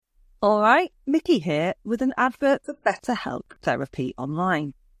All right, Mickey here with an advert for BetterHelp Therapy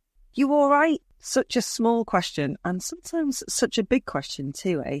Online. You all right? Such a small question, and sometimes such a big question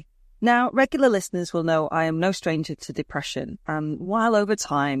too, eh? Now, regular listeners will know I am no stranger to depression, and while over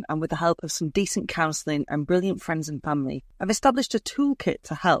time, and with the help of some decent counselling and brilliant friends and family, I've established a toolkit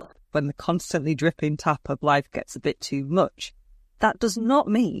to help when the constantly dripping tap of life gets a bit too much. That does not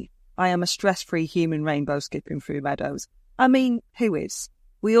mean I am a stress-free human rainbow skipping through meadows. I mean, who is?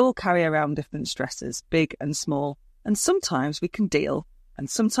 We all carry around different stresses, big and small, and sometimes we can deal, and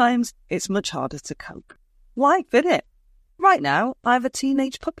sometimes it's much harder to cope. Life, innit? Right now, I have a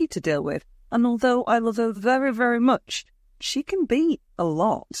teenage puppy to deal with, and although I love her very, very much, she can be a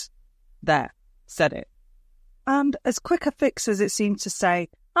lot. There, said it. And as quick a fix as it seemed to say,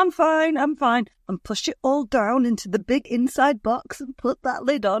 I'm fine, and push it all down into the big inside box and put that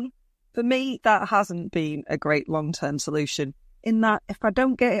lid on. For me, that hasn't been a great long-term solution, in that if I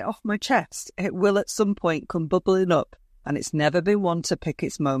don't get it off my chest, it will at some point come bubbling up, and it's never been one to pick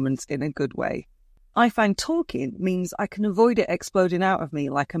its moments in a good way. I find talking means I can avoid it exploding out of me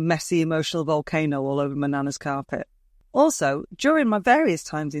like a messy emotional volcano all over my nana's carpet. Also, during my various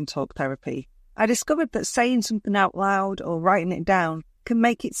times in talk therapy, I discovered that saying something out loud or writing it down can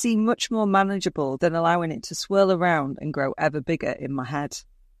make it seem much more manageable than allowing it to swirl around and grow ever bigger in my head.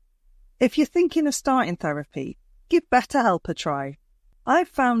 If you're thinking of starting therapy, give BetterHelp a try. I've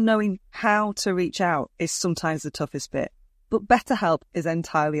found knowing how to reach out is sometimes the toughest bit, but BetterHelp is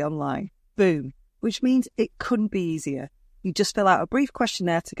entirely online. Boom. Which means it couldn't be easier. You just fill out a brief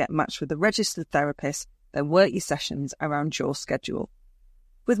questionnaire to get matched with a registered therapist, then work your sessions around your schedule.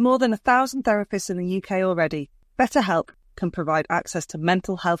 With more than 1,000 therapists in the UK already, BetterHelp can provide access to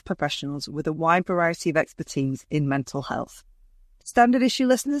mental health professionals with a wide variety of expertise in mental health. Standard Issue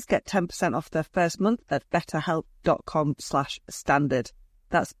listeners get 10% off their first month at betterhelp.com/standard.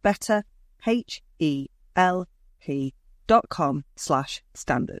 That's better,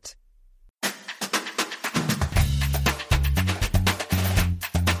 HELP.com/standard.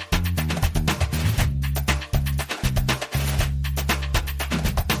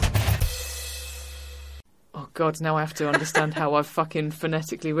 God, now I have to understand how I've fucking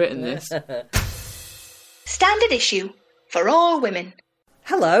phonetically written this. Standard Issue for all women.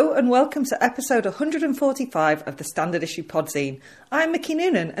 Hello and welcome to episode 145 of the Standard Issue Podzine. I'm Mickey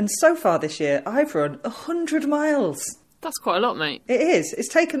Noonan and so far this year I've run 100 miles. That's quite a lot, mate. It is. It's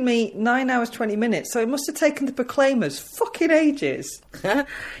taken me 9 hours 20 minutes, so it must have taken the Proclaimers fucking ages.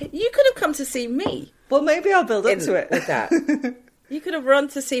 You could have come to see me. Well, maybe I'll build up to it. With that. You could have run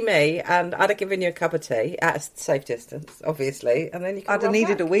to see me and I'd have given you a cup of tea at a safe distance, obviously, and then you could I'd have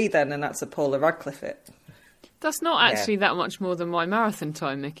needed a wee then, and that's a Paula Radcliffe it. That's not actually that much more than my marathon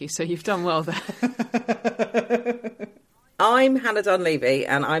time, Mickey, so you've done well there. I'm Hannah Dunleavy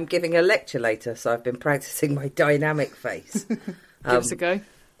and I'm giving a lecture later, so I've been practising my dynamic face. Give us a go.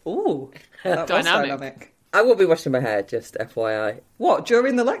 Ooh, that was dynamic. I will be washing my hair, just FYI. What,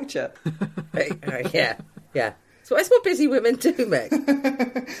 during the lecture? Yeah. So that's what busy women do, Meg.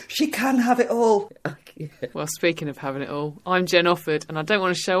 She can have it all. Well, speaking of having it all, I'm Jen Offord, and I don't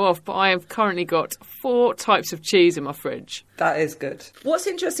want to show off, but I have currently got 4 types of cheese in my fridge. That is good. What's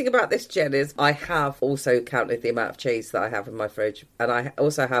interesting about this, Jen, is I have also counted the amount of cheese that I have in my fridge, and I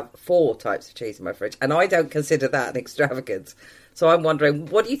also have 4 types of cheese in my fridge, and I don't consider that an extravagance. So I'm wondering,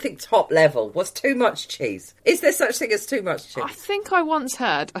 what do you think top level? What's too much cheese? Is there such thing as too much cheese? I think I once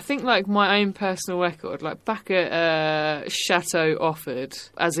had, like my own personal record, like back at Chateau Offord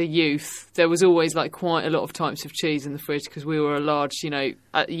as a youth, there was always like quite a lot of types of cheese in the fridge because we were a large,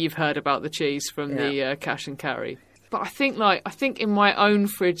 you've heard about the cheese from the cash and carry. But I think in my own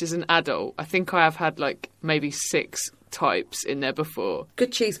fridge as an adult, I think I have had like maybe 6 types in there before.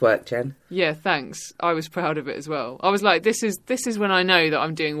 Good cheese work, Jen. Yeah, thanks. I was proud of it as well. I was like, this is when I know that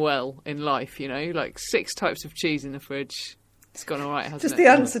I'm doing well in life, like 6 types of cheese in the fridge. It's gone all right, hasn't it? Just the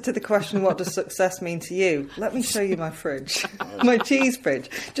answer to the question, what does success mean to you? Let me show you my fridge. My cheese fridge.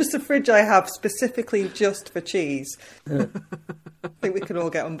 Just a fridge I have specifically just for cheese. I think we can all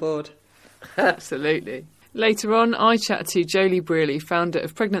get on board. Absolutely. Later on, I chat to Jolie Brearley, founder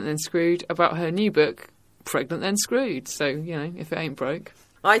of Pregnant Then Screwed, about her new book, Pregnant Then Screwed. So, if it ain't broke.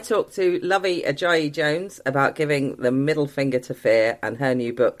 I talked to Lovey Ajayi-Jones about giving the middle finger to fear and her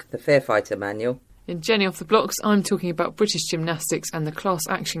new book, The Fear Fighter Manual. In Jenny Off the Blocks, I'm talking about British gymnastics and the class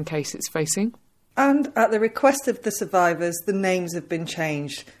action case it's facing. And at the request of the survivors, the names have been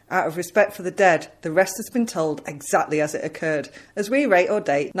changed. Out of respect for the dead, the rest has been told exactly as it occurred, as we rate or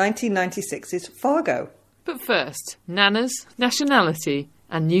date 1996's Fargo. But first, nanas, nationality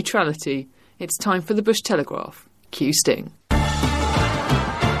and neutrality. It's time for the Bush Telegraph. Cue Sting.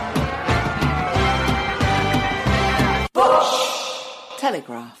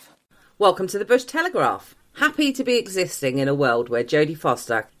 Telegraph. Welcome to the Bush Telegraph. Happy to be existing in a world where Jodie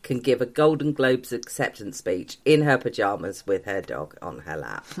Foster can give a Golden Globes acceptance speech in her pyjamas with her dog on her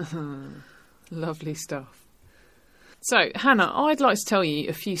lap. Lovely stuff. So, Hannah, I'd like to tell you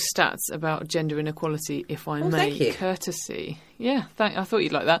a few stats about gender inequality, if I may. Thank you. Courtesy. Yeah, I thought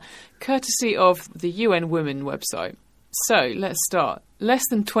you'd like that. Courtesy of the UN Women website. So, let's start. Less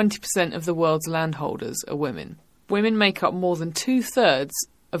than 20% of the world's landholders are women. Women make up more than 2/3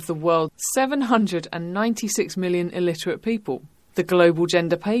 of the world's 796 million illiterate people. The global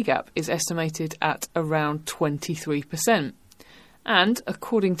gender pay gap is estimated at around 23%. And,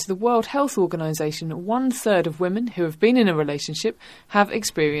 according to the World Health Organization, 1/3 of women who have been in a relationship have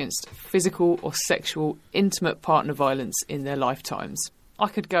experienced physical or sexual intimate partner violence in their lifetimes. I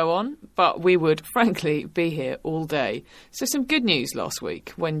could go on, but we would, frankly, be here all day. So some good news last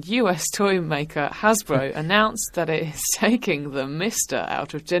week when US toy maker Hasbro announced that it is taking the Mr.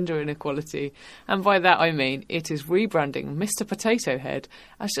 out of gender inequality, and by that I mean it is rebranding Mr. Potato Head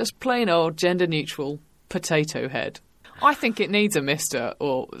as just plain old gender-neutral Potato Head. I think it needs a Mr.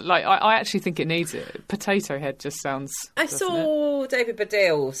 or, I actually think it needs it. Potato Head just sounds... I saw David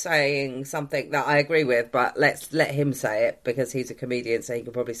Baddiel saying something that I agree with, but let's let him say it because he's a comedian, so he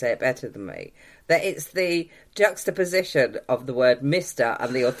can probably say it better than me. That it's the juxtaposition of the word Mr.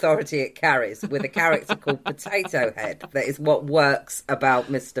 and the authority it carries with a character called Potato Head that is what works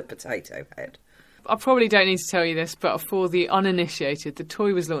about Mr. Potato Head. I probably don't need to tell you this, but for the uninitiated, the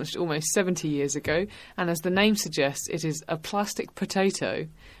toy was launched almost 70 years ago, and as the name suggests, it is a plastic potato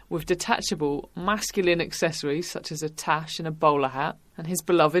with detachable masculine accessories such as a tash and a bowler hat. And his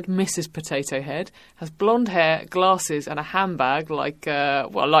beloved Mrs. Potato Head has blonde hair, glasses, and a handbag like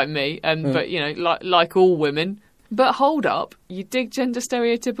me, but you know, like all women. But hold up, you dig gender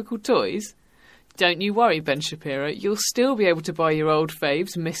stereotypical toys? Don't you worry, Ben Shapiro, you'll still be able to buy your old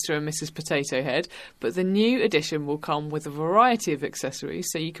faves, Mr. and Mrs. Potato Head, but the new edition will come with a variety of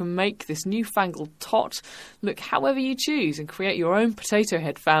accessories so you can make this newfangled tot look however you choose and create your own Potato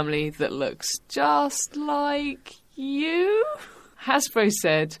Head family that looks just like you. Hasbro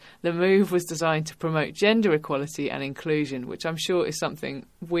said the move was designed to promote gender equality and inclusion, which I'm sure is something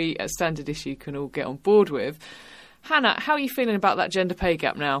we at Standard Issue can all get on board with. Hannah, how are you feeling about that gender pay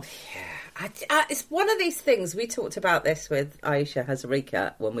gap now? Yeah. It's one of these things. We talked about this with Aisha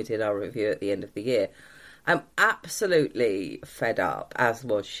Hazarika when we did our review at the end of the year. I'm absolutely fed up, as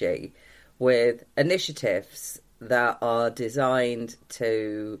was she, with initiatives that are designed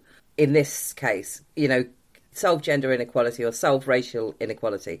to, in this case, you know, solve gender inequality or solve racial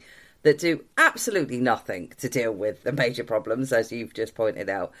inequality, that do absolutely nothing to deal with the major problems, as you've just pointed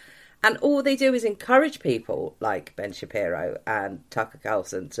out. And all they do is encourage people like Ben Shapiro and Tucker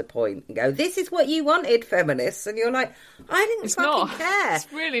Carlson to point and go, this is what you wanted, feminists. And you're like, I didn't care.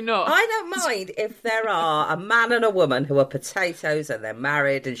 It's really not. I don't mind if there are a man and a woman who are potatoes and they're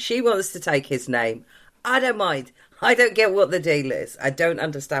married and she wants to take his name. I don't mind. I don't get what the deal is. I don't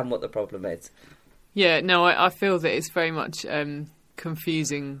understand what the problem is. Yeah, no, I feel that it's very much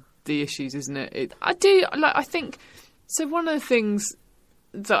confusing the issues, isn't it? I think, so one of the things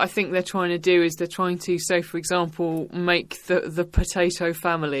that I think they're trying to do is they're trying to, so for example, make the potato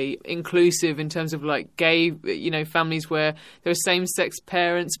family inclusive in terms of like gay, you know, families where there are same-sex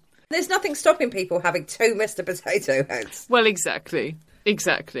parents. There's nothing stopping people having two Mr. Potato Heads. Well, exactly.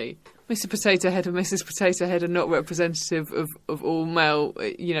 Mr. Potato Head and Mrs. Potato Head are not representative of all male,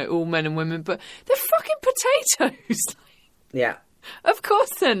 you know, all men and women, but they're fucking potatoes. Yeah. Of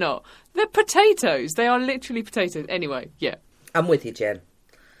course they're not. They're potatoes. They are literally potatoes. Anyway, yeah. I'm with you, Jen.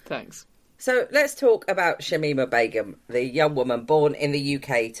 Thanks. So let's talk about Shamima Begum, the young woman born in the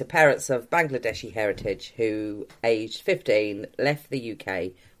UK to parents of Bangladeshi heritage who, aged 15, left the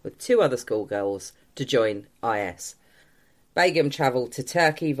UK with two other schoolgirls to join IS. Begum travelled to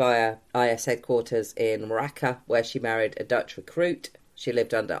Turkey via IS headquarters in Raqqa, where she married a Dutch recruit. She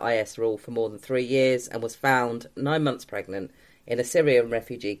lived under IS rule for more than 3 years and was found 9 months pregnant in a Syrian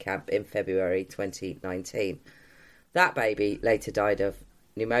refugee camp in February 2019. That baby later died of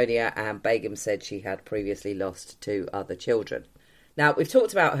pneumonia, and Begum said she had previously lost 2 other children. Now, we've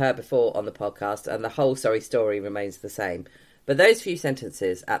talked about her before on the podcast, and the whole story remains the same. But those few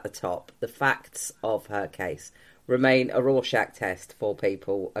sentences at the top, the facts of her case, remain a Rorschach test for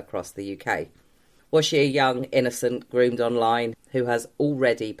people across the UK. Was she a young, innocent, groomed online who has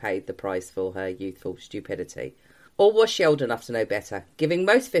already paid the price for her youthful stupidity? Or was she old enough to know better, giving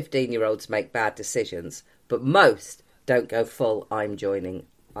most 15-year-olds make bad decisions, but most don't go full I'm joining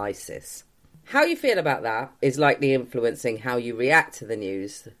ISIS? How you feel about that is likely influencing how you react to the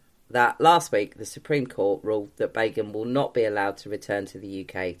news that last week the Supreme Court ruled that Begum will not be allowed to return to the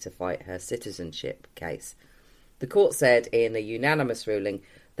UK to fight her citizenship case. The court said in a unanimous ruling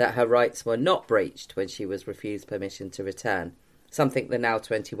that her rights were not breached when she was refused permission to return, something the now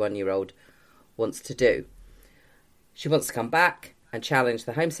 21-year-old wants to do. She wants to come back and challenge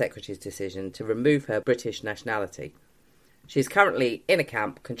the Home Secretary's decision to remove her British nationality. She is currently in a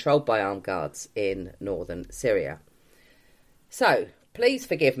camp controlled by armed guards in northern Syria. So, please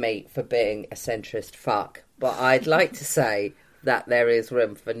forgive me for being a centrist fuck, but I'd like to say that there is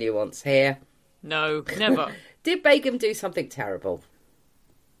room for nuance here. No, never. Did Begum do something terrible?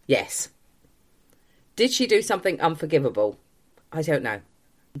 Yes. Did she do something unforgivable? I don't know.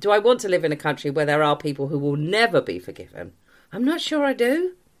 Do I want to live in a country where there are people who will never be forgiven? I'm not sure I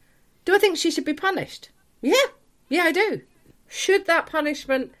do. Do I think she should be punished? Yeah, I do. Should that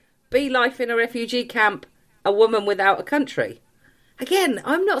punishment be life in a refugee camp, a woman without a country? Again,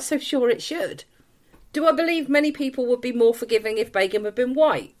 I'm not so sure it should. Do I believe many people would be more forgiving if Begum had been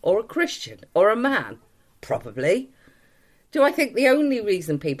white, or a Christian, or a man? Probably. Do I think the only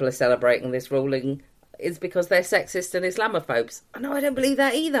reason people are celebrating this ruling is because they're sexist and Islamophobes? No, I don't believe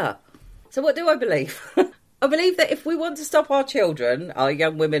that either. So what do I believe? I believe that if we want to stop our children, our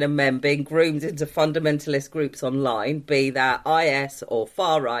young women and men, being groomed into fundamentalist groups online, be that IS or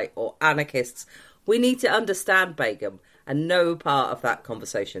far-right or anarchists, we need to understand Begum, and no part of that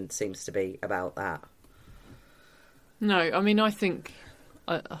conversation seems to be about that. No, I mean, I think...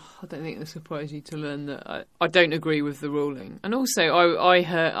 I don't think it'll surprise you to learn that I don't agree with the ruling. And also, I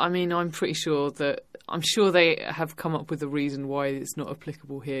heard... I mean, I'm pretty sure that... I'm sure they have come up with a reason why it's not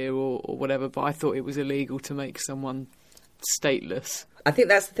applicable here or whatever, but I thought it was illegal to make someone stateless. I think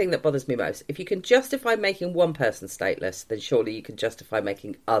that's the thing that bothers me most. If you can justify making one person stateless, then surely you can justify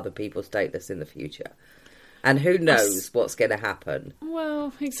making other people stateless in the future. And who knows what's going to happen?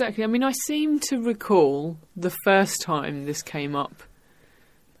 Well, exactly. I mean, I seem to recall the first time this came up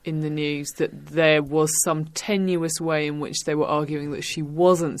in the news that there was some tenuous way in which they were arguing that she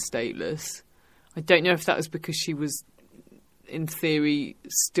wasn't stateless. I don't know if that was because she was, in theory,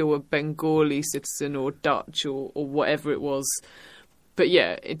 still a Bengali citizen or Dutch or whatever it was. But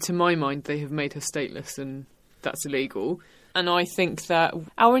yeah, to my mind, they have made her stateless and that's illegal. And I think that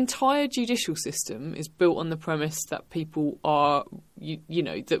our entire judicial system is built on the premise that people are,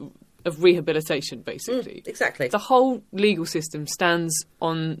 of rehabilitation, basically. Exactly. The whole legal system stands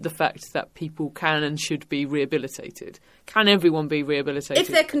on the fact that people can and should be rehabilitated. Can everyone be rehabilitated? If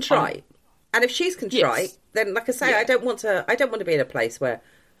they're contrite. And if she's contrite, then, like I say, I don't want to be in a place where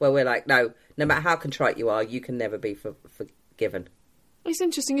we're like, no matter how contrite you are, you can never be forgiven. It's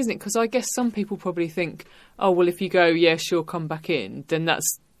interesting, isn't it? Because I guess some people probably think, oh, well, if you go, yeah, sure, come back in, then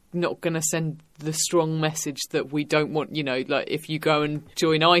that's not going to send the strong message that we don't want, like if you go and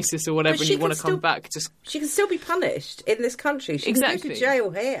join ISIS or whatever and you want to come back, just... She can still be punished in this country. She can go to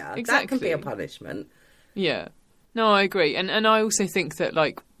jail here. Exactly. That can be a punishment. Yeah. No, I agree. And I also think that,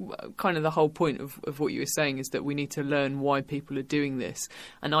 like, kind of the whole point of what you were saying is that we need to learn why people are doing this.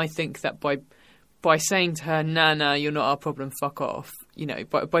 And I think that by saying to her, nah, you're not our problem, fuck off,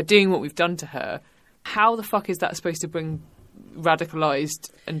 by doing what we've done to her, how the fuck is that supposed to bring radicalised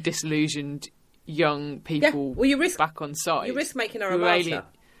and disillusioned young people back on side? You risk making her a martyr.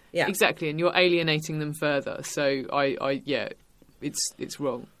 Yeah. Exactly, and you're alienating them further. So, it's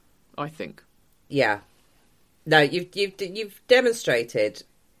wrong, I think. Yeah. No, you've demonstrated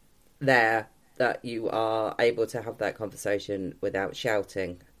there that you are able to have that conversation without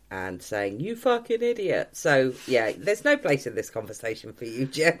shouting and saying, you fucking idiot. So, yeah, there's no place in this conversation for you,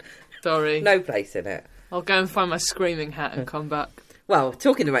 Jen. Sorry. No place in it. I'll go and find my screaming hat and come back. Well,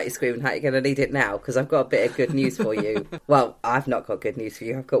 talking about your screaming hat, you're going to need it now because I've got a bit of good news for you. Well, I've not got good news for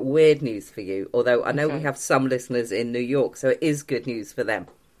you. I've got weird news for you. Although I know we have some listeners in New York, so it is good news for them.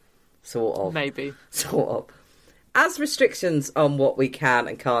 Sort of. Maybe. Sort of. As restrictions on what we can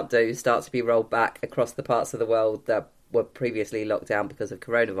and can't do start to be rolled back across the parts of the world that were previously locked down because of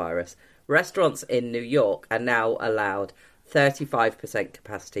coronavirus, restaurants in New York are now allowed 35%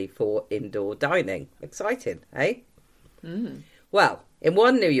 capacity for indoor dining. Exciting, eh? Mm. Well, in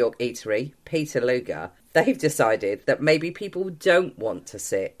one New York eatery, Peter Luger, they've decided that maybe people don't want to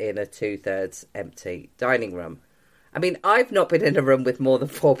sit in a 2/3 empty dining room. I mean, I've not been in a room with more than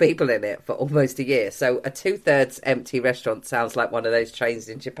 4 people in it for almost a year, so a 2/3 empty restaurant sounds like one of those trains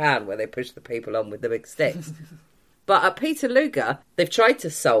in Japan where they push the people on with the big sticks. But at Peter Luger, they've tried to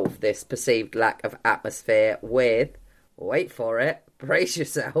solve this perceived lack of atmosphere with, wait for it, brace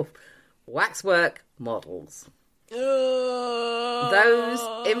yourself, waxwork models. Those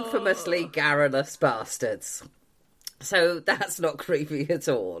infamously garrulous bastards. So that's not creepy at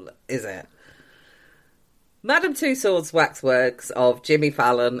all, is it? Madame Tussauds waxworks of Jimmy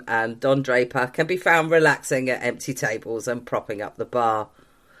Fallon and Don Draper can be found relaxing at empty tables and propping up the bar.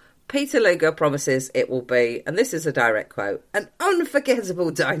 Peter Luger promises it will be, and this is a direct quote, an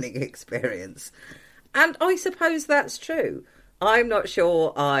unforgettable dining experience. And I suppose that's true. I'm not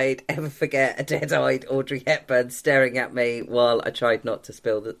sure I'd ever forget a dead-eyed Audrey Hepburn staring at me while I tried not to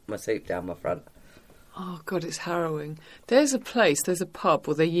spill my soup down my front. Oh God, it's harrowing. There's a pub,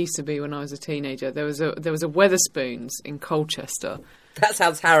 or there used to be when I was a teenager. There was a Wetherspoons in Colchester. That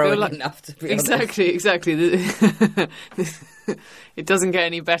sounds harrowing enough, to be honest. Exactly. It doesn't get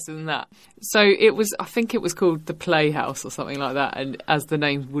any better than that. So I think it was called the Playhouse or something like that. And as the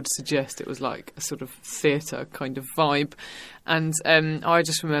name would suggest, it was like a sort of theatre kind of vibe. And I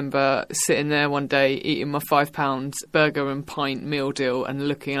just remember sitting there one day eating my £5 burger and pint meal deal and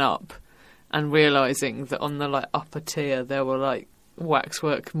looking up and realising that on the like upper tier there were like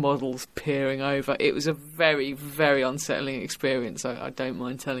waxwork models peering over. It was a very, very unsettling experience, I don't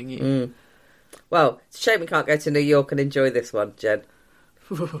mind telling you. Mm. Well, it's a shame we can't go to New York and enjoy this one, Jen.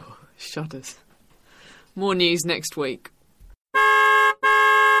 Shudders. More news next week.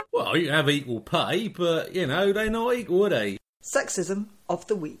 Well, you have equal pay, but, they're not equal, are they? Sexism of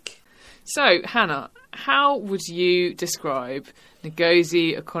the week. So, Hannah, how would you describe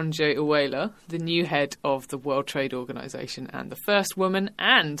Ngozi Okonjo-Iweala, the new head of the World Trade Organization and the first woman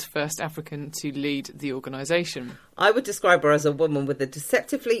and first African to lead the organisation? I would describe her as a woman with a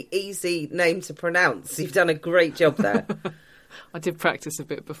deceptively easy name to pronounce. You've done a great job there. I did practice a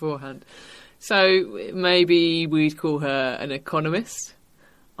bit beforehand. So maybe we'd call her an economist,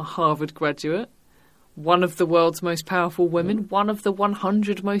 a Harvard graduate, one of the world's most powerful women, one of the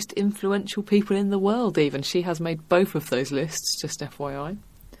 100 most influential people in the world even. She has made both of those lists, just FYI.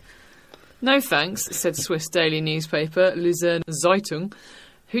 No thanks, said Swiss daily newspaper Luzerne Zeitung,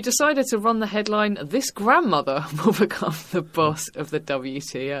 who decided to run the headline, "This grandmother will become the boss of the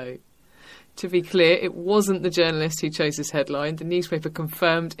WTO." To be clear, it wasn't the journalist who chose this headline. The newspaper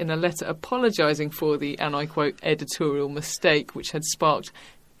confirmed in a letter apologising for the, and I quote, editorial mistake, which had sparked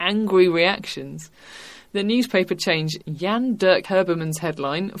angry reactions. The newspaper changed Jan Dirk Herbermann's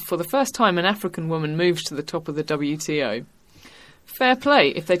headline, "For the first time an African woman moves to the top of the WTO." Fair play,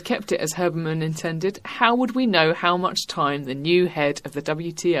 if they'd kept it as Herbermann intended, how would we know how much time the new head of the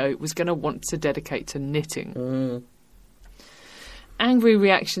WTO was going to want to dedicate to knitting? Angry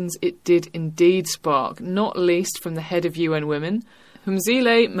reactions it did indeed spark, not least from the head of UN Women,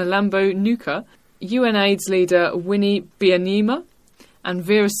 Humzile Mlambo Nuka, UNAIDS leader Winnie Byanyima, and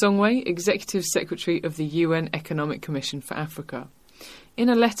Vera Songwe, Executive Secretary of the UN Economic Commission for Africa. In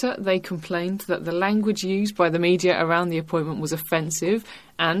a letter, they complained that the language used by the media around the appointment was offensive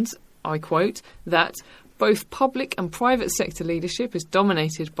and, I quote, that both public and private sector leadership is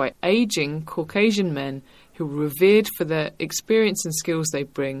dominated by ageing Caucasian men who are revered for their experience and skills they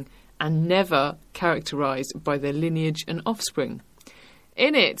bring and never characterised by their lineage and offspring.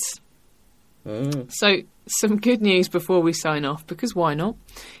 In it. So, some good news before we sign off, because why not?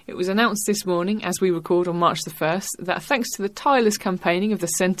 It was announced this morning, as we record on March the 1st, that thanks to the tireless campaigning of the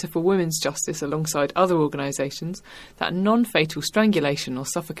Centre for Women's Justice alongside other organisations, that non-fatal strangulation or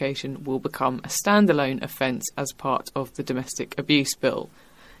suffocation will become a standalone offence as part of the Domestic Abuse Bill.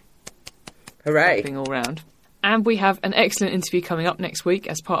 Hooray. All round. And we have an excellent interview coming up next week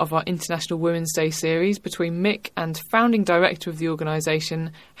as part of our International Women's Day series between Mick and founding director of the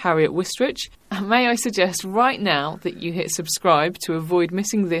organisation, Harriet Wistrich. And may I suggest right now that you hit subscribe to avoid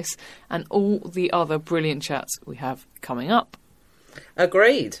missing this and all the other brilliant chats we have coming up.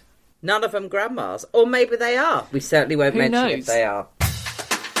 Agreed. None of them grandmas. Or maybe they are. We certainly won't mention if they are.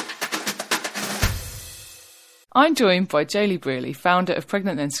 I'm joined by Jolie Brearley, founder of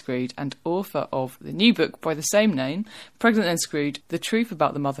Pregnant Then Screwed and author of the new book by the same name, Pregnant Then Screwed, The Truth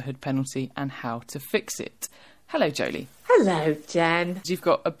About the Motherhood Penalty and How to Fix It. Hello, Jolie. Hello, Jen. You've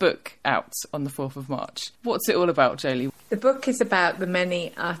got a book out on the 4th of March. What's it all about, Jolie? The book is about the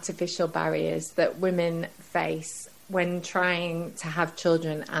many artificial barriers that women face when trying to have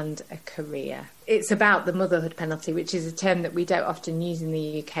children and a career. It's about the motherhood penalty, which is a term that we don't often use in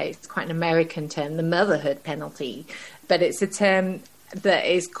the UK. It's quite an American term, the motherhood penalty. But it's a term that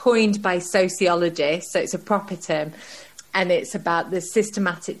is coined by sociologists, so it's a proper term. And it's about the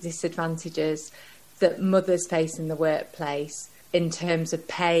systematic disadvantages that mothers face in the workplace in terms of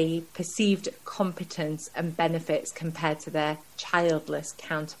pay, perceived competence and benefits compared to their childless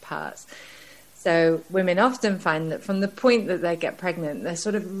counterparts. So women often find that from the point that they get pregnant, they're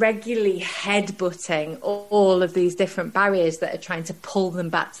sort of regularly headbutting all of these different barriers that are trying to pull them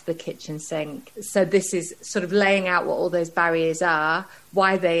back to the kitchen sink. So this is sort of laying out what all those barriers are,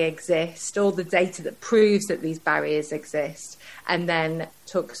 why they exist, all the data that proves that these barriers exist, and then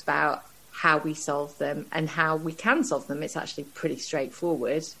talks about how we solve them and how we can solve them. It's actually pretty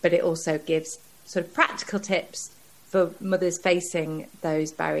straightforward, but it also gives sort of practical tips for mothers facing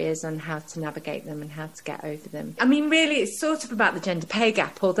those barriers and how to navigate them and how to get over them. I mean, really, it's sort of about the gender pay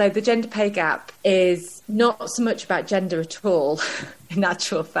gap, although the gender pay gap is not so much about gender at all, in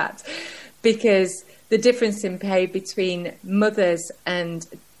actual fact, because the difference in pay between mothers and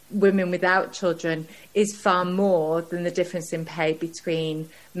women without children is far more than the difference in pay between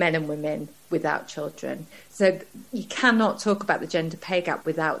men and women without children. So you cannot talk about the gender pay gap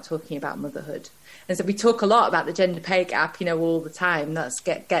without talking about motherhood. And so we talk a lot about the gender pay gap, all the time. That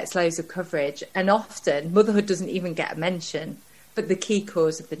gets loads of coverage. And often motherhood doesn't even get a mention. But the key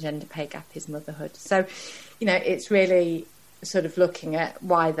cause of the gender pay gap is motherhood. So, it's really sort of looking at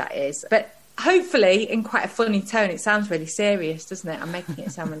why that is. But hopefully in quite a funny tone. It sounds really serious, doesn't it? I'm making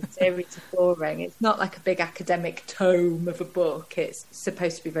it sound really serious and boring. It's not like a big academic tome of a book. It's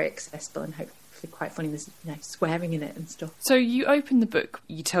supposed to be very accessible and hopefully quite funny. There's swearing in it and stuff. So you open the book,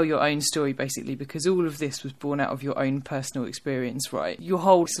 you tell your own story basically, because all of this was born out of your own personal experience, right? Your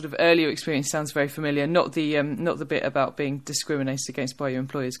whole sort of earlier experience sounds very familiar. Not the bit about being discriminated against by your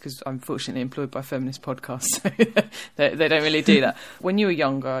employers, because I'm fortunately employed by feminist podcasts, so they don't really do that. When you were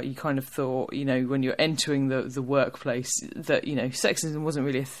younger, you kind of thought, when you're entering the workplace, that sexism wasn't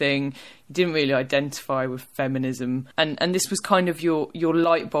really a thing. You didn't really identify with feminism, and this was kind of your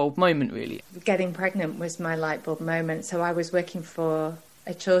light bulb moment, really. Getting pregnant was my light bulb moment. So I was working for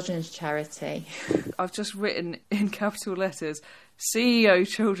a children's charity. I've just written in capital letters, CEO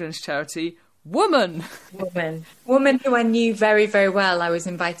children's charity, woman who I knew very, very well. I was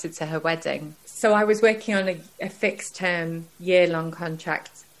invited to her wedding. So I was working on a fixed term, year-long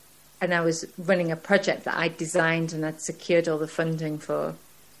contract, and I was running a project that I'd designed and I'd secured all the funding for.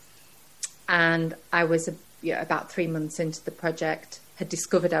 And I was about 3 months into the project, had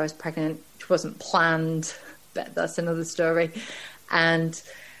discovered I was pregnant, which wasn't planned, but that's another story. And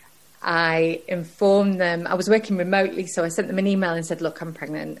I informed them, I was working remotely, so I sent them an email and said, look, I'm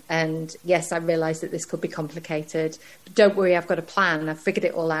pregnant. And yes, I realised that this could be complicated, but don't worry, I've got a plan. I've figured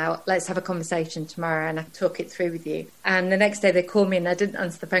it all out. Let's have a conversation tomorrow and I'll talk it through with you. And the next day they called me and I didn't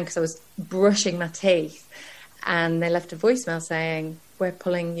answer the phone because I was brushing my teeth. And they left a voicemail saying, we're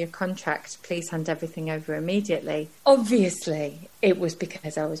pulling your contract, please hand everything over immediately. Obviously, it was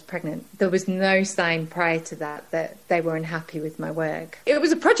because I was pregnant. There was no sign prior to that they were unhappy with my work. It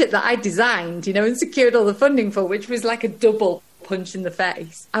was a project that I designed, and secured all the funding for, which was like a double punch in the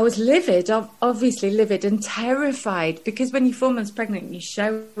face. I was livid, obviously livid and terrified, because when you're 4 months pregnant, you're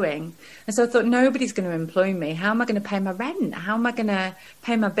showing. And so I thought, nobody's going to employ me. How am I going to pay my rent? How am I going to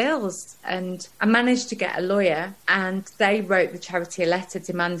pay my bills? And I managed to get a lawyer, and they wrote the charity a letter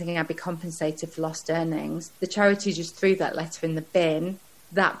demanding I be compensated for lost earnings. The charity just threw that letter in the bin.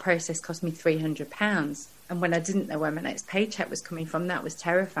 That process cost me £300. And when I didn't know where my next paycheck was coming from, that was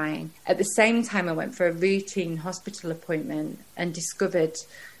terrifying. At the same time, I went for a routine hospital appointment and discovered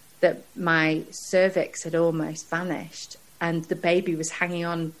that my cervix had almost vanished and the baby was hanging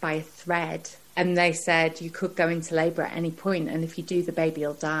on by a thread. And they said, you could go into labour at any point, and if you do, the baby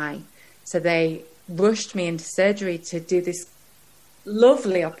will die. So they rushed me into surgery to do this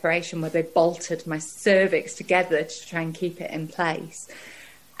lovely operation where they bolted my cervix together to try and keep it in place.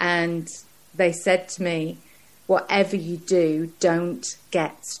 And they said to me, whatever you do, don't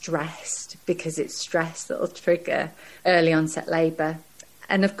get stressed, because it's stress that will trigger early onset labour.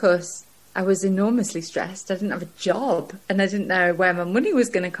 And of course, I was enormously stressed. I didn't have a job and I didn't know where my money was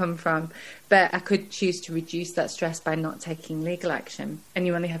going to come from. But I could choose to reduce that stress by not taking legal action. And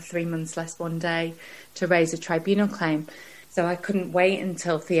you only have 3 months less one day to raise a tribunal claim. So I couldn't wait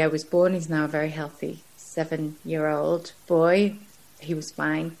until Theo was born. He's now a very healthy 7-year-old boy. He was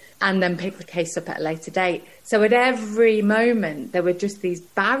fine, and then pick the case up at a later date. So at every moment, there were just these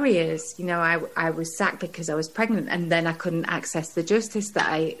barriers. I was sacked because I was pregnant, and then I couldn't access the justice that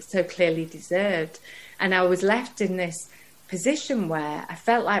I so clearly deserved. And I was left in this position where I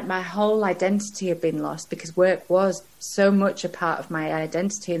felt like my whole identity had been lost, because work was so much a part of my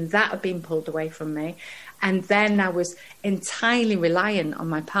identity, and that had been pulled away from me. And then I was entirely reliant on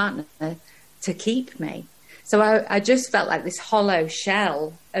my partner to keep me. So I just felt like this hollow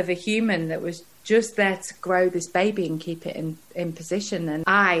shell of a human that was just there to grow this baby and keep it in position. And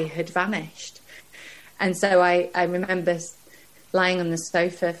I had vanished. And so I remember lying on the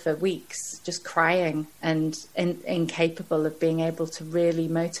sofa for weeks, just crying and incapable of being able to really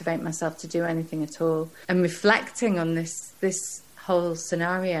motivate myself to do anything at all. And reflecting on this whole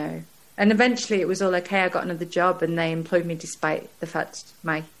scenario. And eventually it was all okay. I got another job and they employed me despite the fact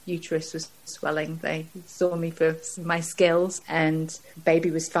my uterus was swelling. They saw me for my skills and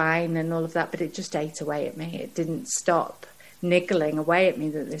baby was fine and all of that, but it just ate away at me. It didn't stop niggling away at me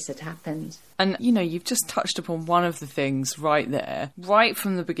that this had happened. And, you know, you've just touched upon one of the things right there, right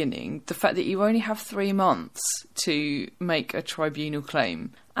from the beginning, the fact that you only have 3 months to make a tribunal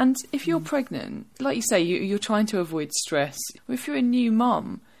claim. And if you're pregnant, like you say, you're trying to avoid stress. If you're a new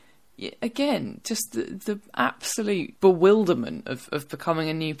mum, again, just the absolute bewilderment of becoming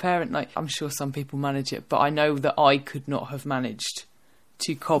a new parent. Like, I'm sure some people manage it, but I know that I could not have managed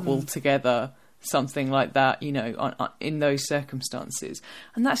to cobble together something like that, you know, in those circumstances.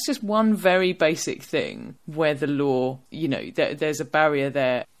 And that's just one very basic thing where the law, you know, there's a barrier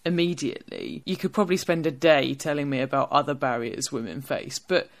there immediately. You could probably spend a day telling me about other barriers women face,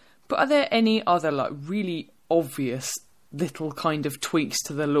 but are there any other, like, really obvious little kind of tweaks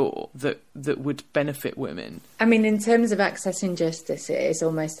to the law that would benefit women? I mean, in terms of accessing justice, it is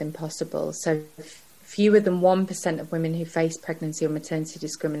almost impossible. So fewer than 1% of women who face pregnancy or maternity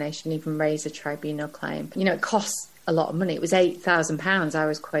discrimination even raise a tribunal claim. You know, it costs a lot of money. It was £8,000 I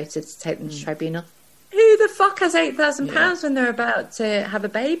was quoted to take them to tribunal. Who the fuck has £8,000 when they're about to have a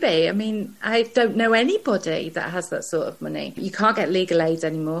baby? I mean, I don't know anybody that has that sort of money. You can't get legal aid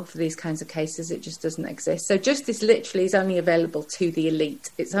anymore for these kinds of cases. It just doesn't exist. So justice literally is only available to the elite.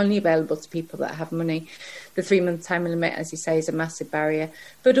 It's only available to people that have money. The 3-month time limit, as you say, is a massive barrier.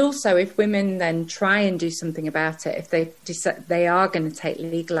 But also, if women then try and do something about it, if they decide they are going to take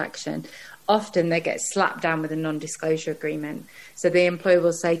legal action, often they get slapped down with a non-disclosure agreement. So the employer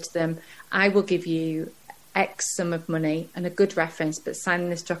will say to them, I will give you X sum of money and a good reference, but sign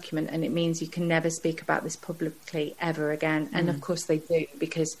this document and it means you can never speak about this publicly ever again. And of course they do,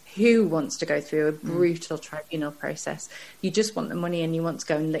 because who wants to go through a brutal tribunal process? You just want the money and you want to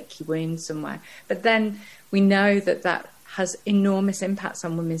go and lick your wounds somewhere. But then we know that has enormous impacts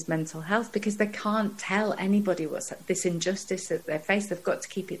on women's mental health, because they can't tell anybody what's this injustice that they face. They've got to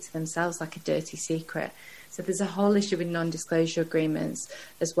keep it to themselves like a dirty secret. So there's a whole issue with non-disclosure agreements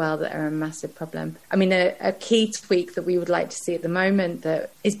as well that are a massive problem. I mean, a key tweak that we would like to see at the moment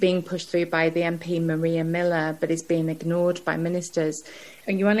that is being pushed through by the MP Maria Miller, but is being ignored by ministers,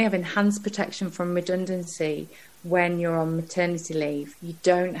 and you only have enhanced protection from redundancy when you're on maternity leave. You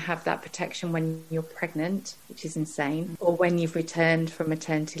don't have that protection when you're pregnant, which is insane, or when you've returned from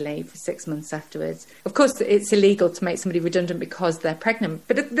maternity leave for 6 months afterwards. Of course, it's illegal to make somebody redundant because they're pregnant,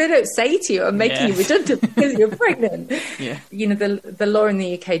 but they don't say to you, I'm making you redundant because you're pregnant. You know, the law in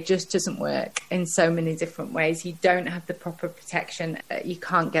the UK just doesn't work in so many different ways. You don't have the proper protection. You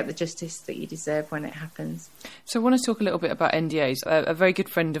can't get the justice that you deserve when it happens. So I want to talk a little bit about NDAs. A very good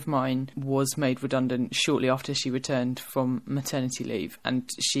friend of mine was made redundant shortly after she returned from maternity leave, and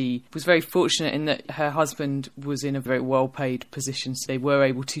she was very fortunate in that her husband was in a very well-paid position, so they were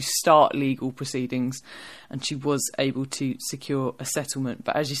able to start legal proceedings and she was able to secure a settlement.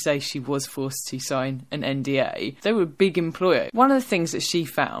 But as you say, she was forced to sign an NDA. They were a big employer. One of the things that she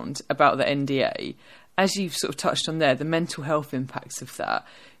found about the NDA, as you've sort of touched on there, the mental health impacts of that,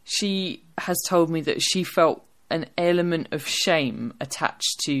 she has told me that she felt an element of shame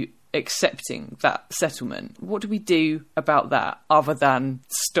attached to accepting that settlement. What do we do about that other than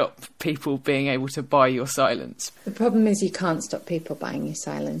stop people being able to buy your silence? The problem is you can't stop people buying your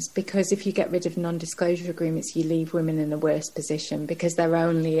silence, because if you get rid of non-disclosure agreements, you leave women in a worse position, because their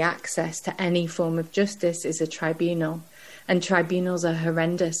only access to any form of justice is a tribunal. And tribunals are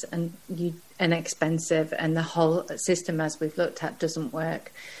horrendous and expensive, and the whole system, as we've looked at, doesn't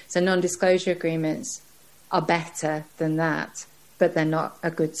work. So non-disclosure agreements are better than that, but they're not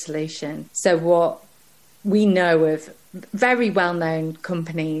a good solution. So what we know of very well-known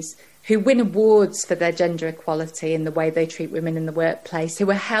companies who win awards for their gender equality and the way they treat women in the workplace, who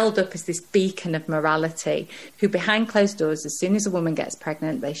are held up as this beacon of morality, who behind closed doors, as soon as a woman gets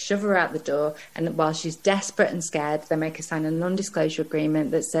pregnant, they shove her out the door, and while she's desperate and scared, they make her sign a non-disclosure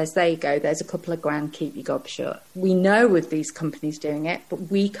agreement that says, there you go, there's a couple of grand, keep your gob shut. We know of these companies doing it, but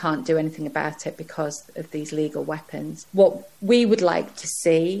we can't do anything about it because of these legal weapons. What we would like to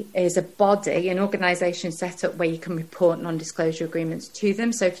see is a body, an organisation set up where you can report non-disclosure agreements to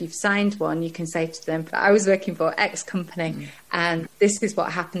them. So if you've signed one, you can say to them, I was working for X company and this is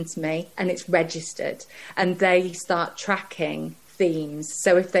what happened to me, and it's registered, and they start tracking themes.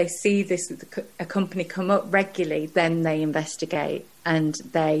 So if they see a company come up regularly, then they investigate. and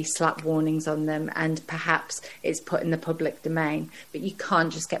they slap warnings on them, and perhaps it's put in the public domain. But you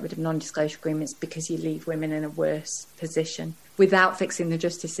can't just get rid of non-disclosure agreements because you leave women in a worse position without fixing the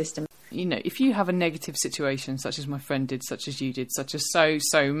justice system. You know, if you have a negative situation, such as my friend did, such as you did, such as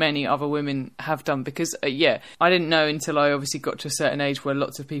so many other women have done, because, I didn't know until I obviously got to a certain age where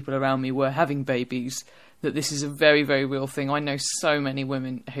lots of people around me were having babies, that this is a very, very real thing. I know so many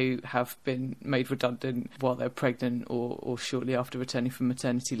women who have been made redundant while they're pregnant or shortly after returning from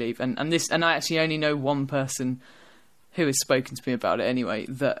maternity leave. And I actually only know one person who has spoken to me about it anyway,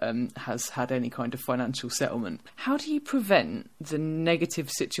 that has had any kind of financial settlement. How do you prevent the negative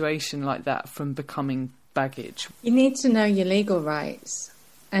situation like that from becoming baggage? You need to know your legal rights.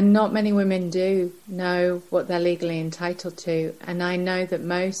 And not many women do know what they're legally entitled to. And I know that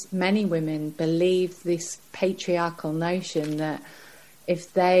many women believe this patriarchal notion that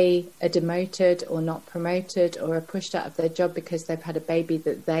if they are demoted or not promoted or are pushed out of their job because they've had a baby,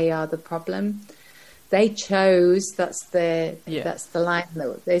 that they are the problem. They chose, that's the line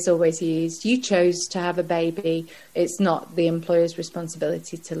that is always used. You chose to have a baby. It's not the employer's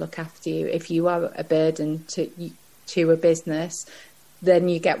responsibility to look after you. If you are a burden to a business, then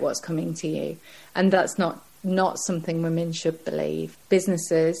you get what's coming to you. And that's not something women should believe.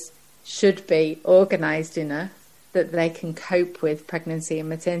 Businesses should be organised enough that they can cope with pregnancy and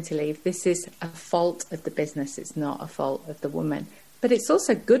maternity leave. This is a fault of the business. It's not a fault of the woman. But it's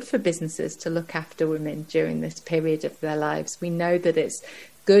also good for businesses to look after women during this period of their lives. We know that it's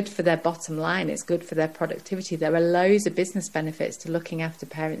good for their bottom line. It's good for their productivity. There are loads of business benefits to looking after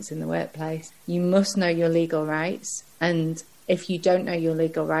parents in the workplace. You must know your legal rights. And if you don't know your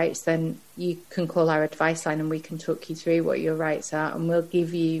legal rights, then you can call our advice line and we can talk you through what your rights are. And we'll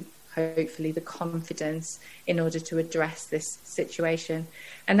give you, hopefully, the confidence in order to address this situation.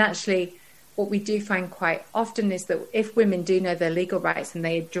 And actually, what we do find quite often is that if women do know their legal rights and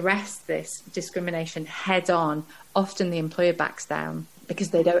they address this discrimination head on, often the employer backs down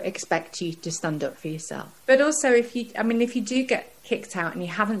because they don't expect you to stand up for yourself. But also, if you do get kicked out and you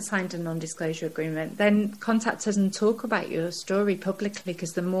haven't signed a non-disclosure agreement, then contact us and talk about your story publicly,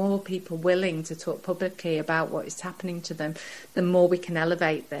 because the more people willing to talk publicly about what is happening to them, the more we can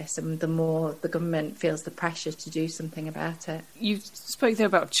elevate this and the more the government feels the pressure to do something about it. You spoke there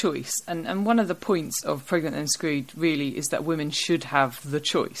about choice, and one of the points of Pregnant and Screwed really is that women should have the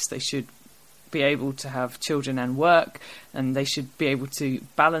choice. They should be able to have children and work, and they should be able to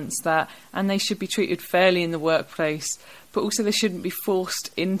balance that, and they should be treated fairly in the workplace, but also they shouldn't be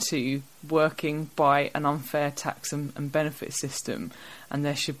forced into working by an unfair tax and benefit system, and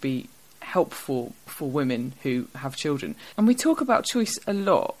there should be help for women who have children. And we talk about choice a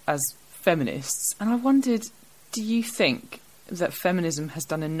lot as feminists, and I wondered, do you think that feminism has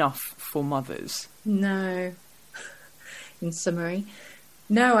done enough for mothers? No. In summary,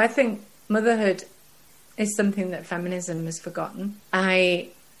 no, I think motherhood is something that feminism has forgotten. I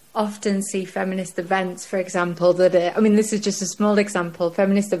often see feminist events, for example, this is just a small example,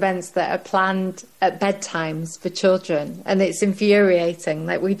 feminist events that are planned at bedtimes for children, and it's infuriating,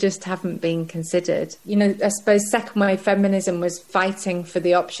 like we just haven't been considered. You know, I suppose second wave feminism was fighting for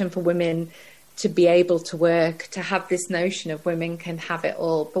the option for women to be able to work, to have this notion of women can have it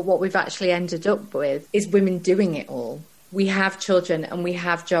all. But what we've actually ended up with is women doing it all. We have children and we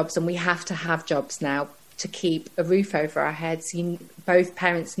have jobs, and we have to have jobs now to keep a roof over our heads. Both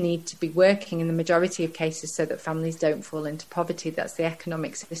parents need to be working in the majority of cases so that families don't fall into poverty. That's the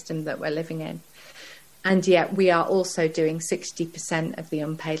economic system that we're living in. And yet we are also doing 60% of the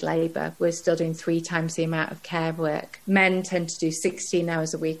unpaid labour. We're still doing 3 times the amount of care work. Men tend to do 16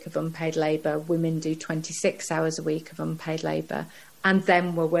 hours a week of unpaid labour. Women do 26 hours a week of unpaid labour. And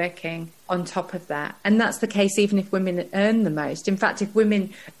then we're working on top of that. And that's the case even if women earn the most. In fact, if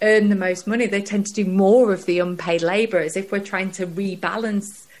women earn the most money, they tend to do more of the unpaid labour, as if we're trying to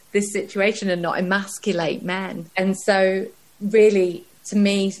rebalance this situation and not emasculate men. And so really, to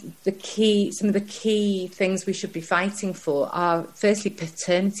me, some of the key things we should be fighting for are, firstly,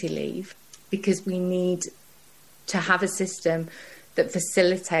 paternity leave, because we need to have a system that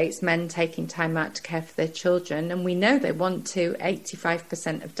facilitates men taking time out to care for their children. And we know they want to.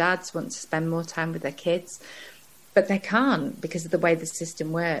 85% of dads want to spend more time with their kids, but they can't because of the way the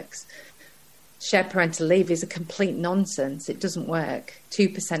system works. Shared parental leave is a complete nonsense. It doesn't work.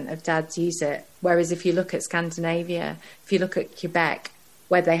 2% of dads use it. Whereas if you look at Scandinavia, if you look at Quebec,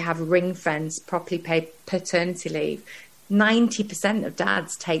 where they have ring-fenced, properly paid paternity leave, 90% of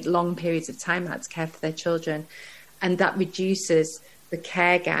dads take long periods of time out to care for their children. And that reduces the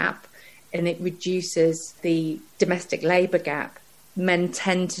care gap and it reduces the domestic labour gap. Men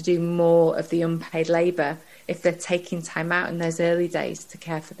tend to do more of the unpaid labour if they're taking time out in those early days to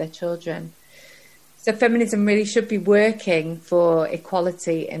care for their children. So feminism really should be working for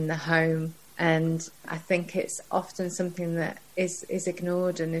equality in the home. And I think it's often something that is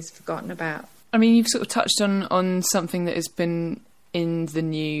ignored and is forgotten about. I mean, you've sort of touched on something that has been in the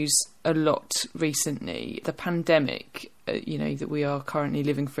news a lot recently. The pandemic, that we are currently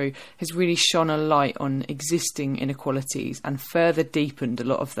living through has really shone a light on existing inequalities and further deepened a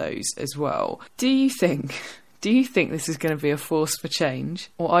lot of those as well. Do you think this is going to be a force for change,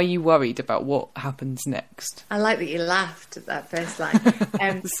 or are you worried about what happens next? I like that you laughed at that first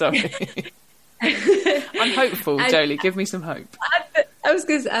line. Sorry. I'm hopeful, Jolie. Give me some hope.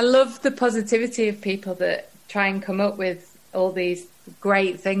 I love the positivity of people that try and come up with all these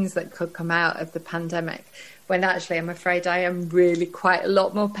great things that could come out of the pandemic, when actually I'm afraid I am really quite a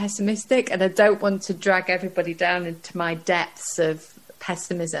lot more pessimistic, and I don't want to drag everybody down into my depths of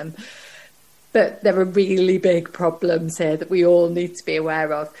pessimism. But there are really big problems here that we all need to be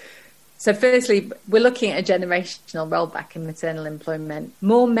aware of. So firstly, we're looking at a generational rollback in maternal employment.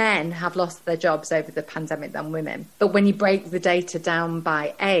 More men have lost their jobs over the pandemic than women. But when you break the data down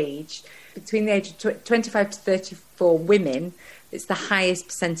by age, between the age of 25 to 34 women, it's the highest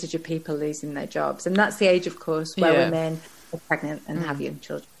percentage of people losing their jobs. And that's the age, of course, where women are pregnant and have young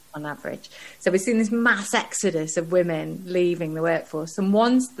children on average. So we're seeing this mass exodus of women leaving the workforce. And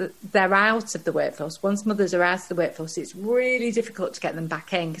once they're out of the workforce, once mothers are out of the workforce, it's really difficult to get them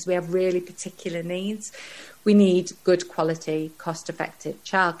back in because we have really particular needs. We need good quality, cost-effective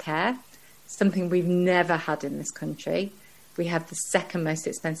childcare, something we've never had in this country. We have the second most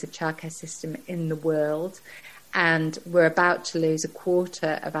expensive childcare system in the world. And we're about to lose a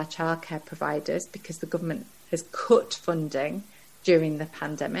quarter of our childcare providers because the government has cut funding during the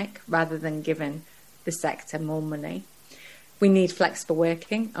pandemic rather than giving the sector more money. We need flexible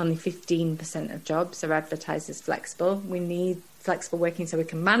working. Only 15% of jobs are advertised as flexible. We need flexible working so we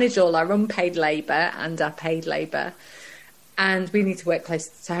can manage all our unpaid labour and our paid labour. And we need to work close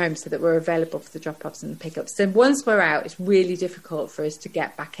to home so that we're available for the drop-offs and the pickups. So once we're out, it's really difficult for us to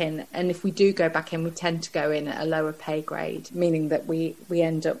get back in. And if we do go back in, we tend to go in at a lower pay grade, meaning that we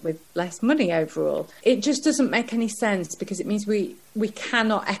end up with less money overall. It just doesn't make any sense because it means we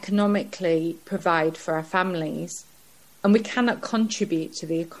cannot economically provide for our families and we cannot contribute to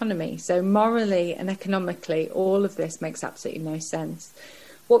the economy. So morally and economically, all of this makes absolutely no sense.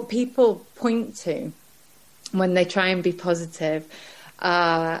 What people point to when they try and be positive,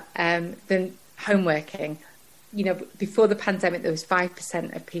 then home working. Before the pandemic, there was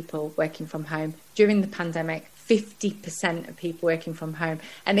 5% of people working from home. During the pandemic, 50% of people working from home.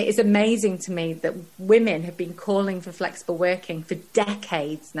 And it is amazing to me that women have been calling for flexible working for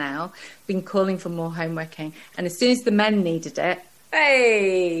decades now, been calling for more home working. And as soon as the men needed it,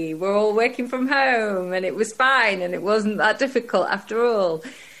 hey, we're all working from home and it was fine and it wasn't that difficult after all.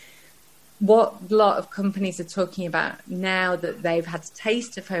 What a lot of companies are talking about now that they've had a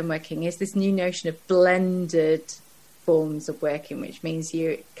taste of home working is this new notion of blended forms of working, which means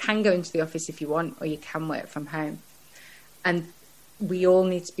you can go into the office if you want or you can work from home. And we all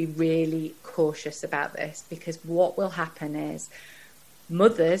need to be really cautious about this because what will happen is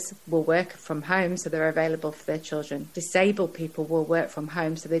mothers will work from home so they're available for their children. Disabled people will work from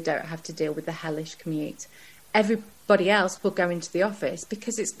home so they don't have to deal with the hellish commute. Everybody else will go into the office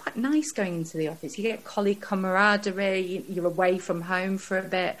because it's quite nice going into the office. You get colleague camaraderie, you're away from home for a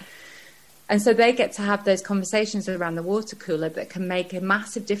bit. And so they get to have those conversations around the water cooler that can make a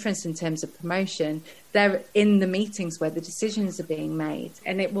massive difference in terms of promotion. They're in the meetings where the decisions are being made.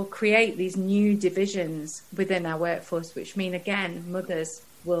 And it will create these new divisions within our workforce, which mean, again, mothers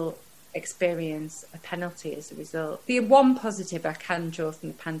will experience a penalty as a result. The one positive I can draw from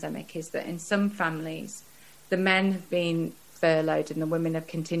the pandemic is that in some families, the men have been furloughed and the women have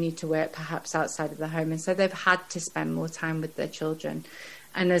continued to work perhaps outside of the home. And so they've had to spend more time with their children.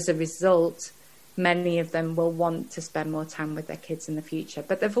 And as a result, many of them will want to spend more time with their kids in the future.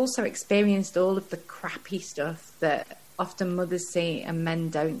 But they've also experienced all of the crappy stuff that often mothers see and men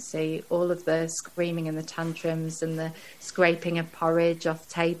don't see. All of the screaming and the tantrums and the scraping of porridge off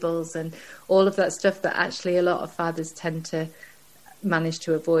tables and all of that stuff that actually a lot of fathers tend to manage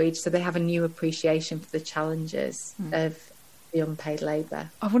to avoid. So they have a new appreciation for the challenges of the unpaid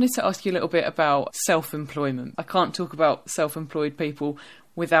labour. I wanted to ask you a little bit about self-employment. I can't talk about self-employed people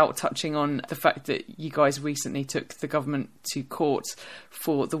without touching on the fact that you guys recently took the government to court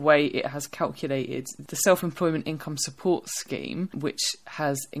for the way it has calculated the self-employment income support scheme, which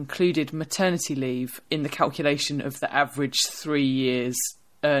has included maternity leave in the calculation of the average 3 years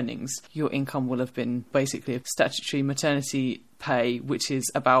earnings. Your income will have been basically a statutory maternity pay, which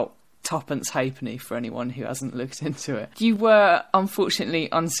is about tuppence halfpenny for anyone who hasn't looked into it. You were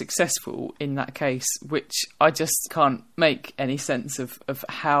unfortunately unsuccessful in that case, which I just can't make any sense of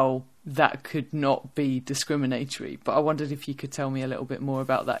how that could not be discriminatory. But I wondered if you could tell me a little bit more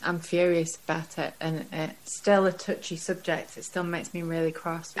about that. I'm furious about it, and it's still a touchy subject. It still makes me really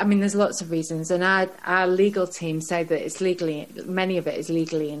cross. I mean, there's lots of reasons, and our legal team say that many of it is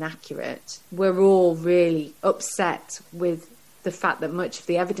legally inaccurate. We're all really upset with the fact that much of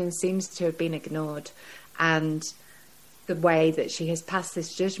the evidence seems to have been ignored, and the way that she has passed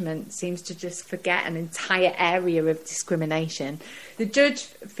this judgment seems to just forget an entire area of discrimination. The judge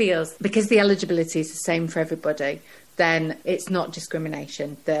feels because the eligibility is the same for everybody, then it's not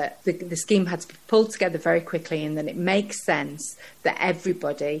discrimination. The scheme had to be pulled together very quickly, and then it makes sense that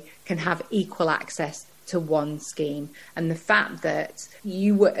everybody can have equal access to one scheme. And the fact that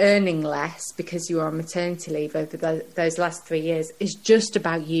you were earning less because you were on maternity leave over those last 3 years is just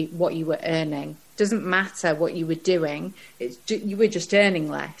about what you were earning. Doesn't matter what you were doing, you were just earning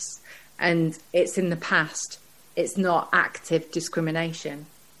less, and it's in the past. It's not active discrimination,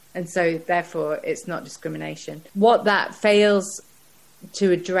 and so therefore it's not discrimination. What that fails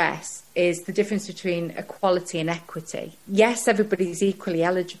to address is the difference between equality and equity. Yes, everybody's equally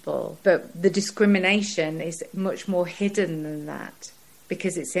eligible, but the discrimination is much more hidden than that,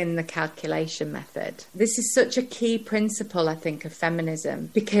 because it's in the calculation method. This is such a key principle, I think, of feminism,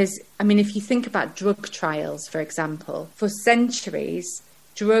 because, I mean, if you think about drug trials, for example, for centuries,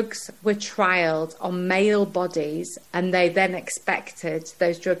 drugs were trialled on male bodies, and they then expected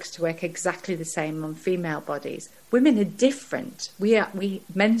those drugs to work exactly the same on female bodies. Women are different. We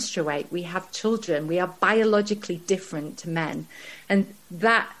menstruate, we have children, we are biologically different to men. And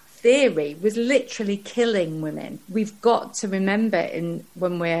that theory was literally killing women. We've got to remember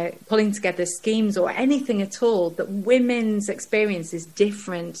when we're pulling together schemes or anything at all, that women's experience is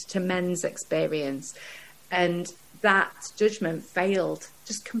different to men's experience. And that judgment failed,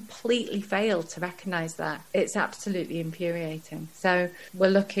 just completely failed to recognise that. It's absolutely infuriating. So we're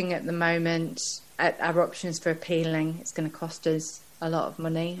looking at the moment at our options for appealing. It's going to cost us a lot of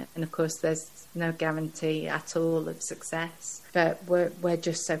money, and of course there's no guarantee at all of success, but we're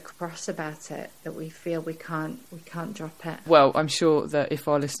just so cross about it that we feel we can't drop it. Well, I'm sure that if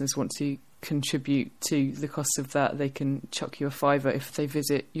our listeners want to contribute to the cost of that, they can chuck you a £5 if they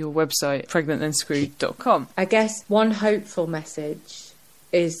visit your website, pregnantandscrewed.com. I guess one hopeful message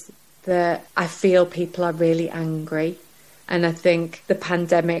is that I feel people are really angry, and I think the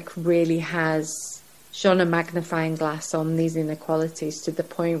pandemic really has shone a magnifying glass on these inequalities to the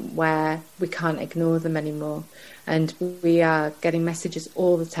point where we can't ignore them anymore. And we are getting messages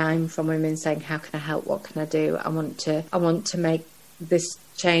all the time from women saying, how can I help? What can I do? I want to make this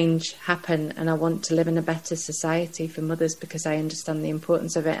change happen, and I want to live in a better society for mothers because I understand the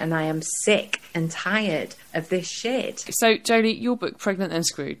importance of it, and I am sick and tired of this shit. So, Jolie, your book, Pregnant and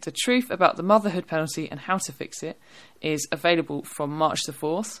Screwed, The Truth About the Motherhood Penalty and How to Fix It, is available from March the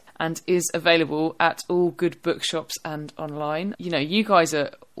 4th and is available at all good bookshops and online. You know, you guys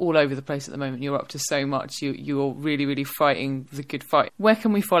are all over the place at the moment. You're up to so much. You're really, really fighting the good fight. Where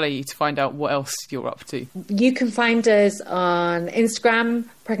can we follow you to find out what else you're up to? You can find us on Instagram,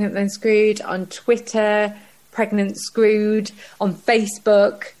 Pregnant and Screwed, on Twitter, Pregnant Screwed, on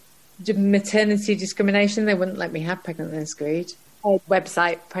Facebook, maternity discrimination. They wouldn't let me have Pregnant and Screwed. Our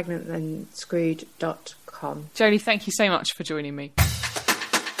website, pregnantandscrewed.com. Jolie, thank you so much for joining me.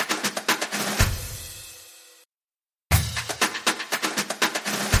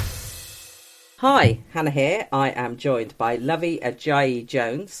 Hi, Hannah here. I am joined by Lovey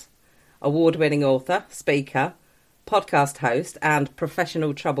Ajayi-Jones, award-winning author, speaker, podcast host and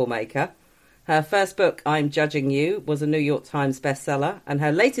professional troublemaker. Her first book, I'm Judging You, was a New York Times bestseller, and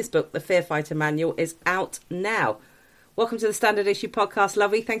her latest book, The Fear Fighter Manual, is out now. Welcome to the Standard Issue podcast,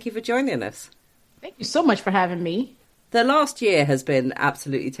 Lovey. Thank you for joining us. Thank you so much for having me. The last year has been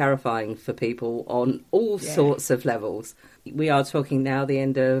absolutely terrifying for people on all sorts of levels. We are talking now the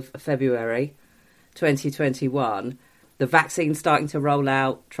end of February 2021. The vaccine's starting to roll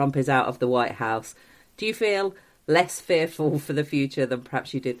out. Trump is out of the White House. Do you feel less fearful for the future than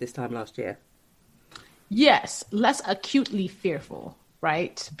perhaps you did this time last year? Yes, less acutely fearful,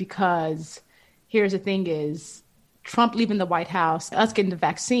 right? Because here's the thing is, Trump leaving the White House, us getting the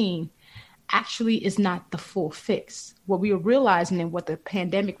vaccine, actually is not the full fix. What we are realizing and what the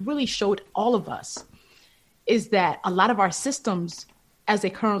pandemic really showed all of us is that a lot of our systems as they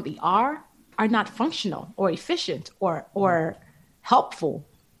currently are not functional or efficient or helpful.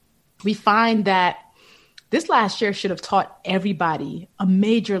 We find that this last year should have taught everybody a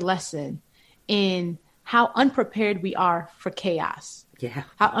major lesson in how unprepared we are for chaos. Yeah.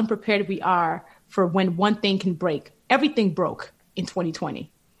 How unprepared we are for when one thing can break. Everything broke in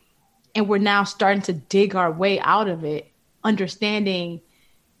 2020. And we're now starting to dig our way out of it, understanding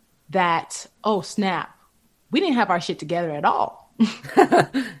that, oh, snap, we didn't have our shit together at all.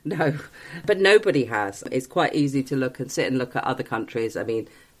 No, but nobody has. It's quite easy to look and sit and look at other countries. I mean,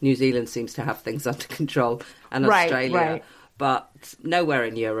 New Zealand seems to have things under control, and Australia. Right. But nowhere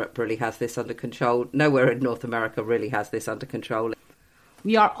in Europe really has this under control. Nowhere in North America really has this under control.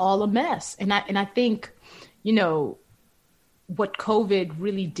 We are all a mess. And I think, you know, what COVID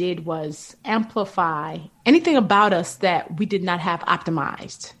really did was amplify anything about us that we did not have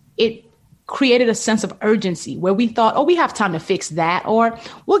optimized. It created a sense of urgency where we thought, oh, we have time to fix that, or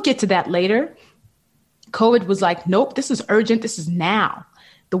we'll get to that later. COVID was like, nope, this is urgent. This is now.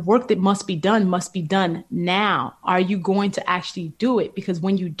 The work that must be done now. Are you going to actually do it? Because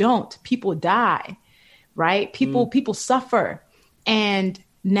when you don't, people die, right? People suffer. And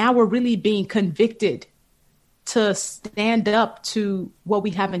now we're really being convicted to stand up to what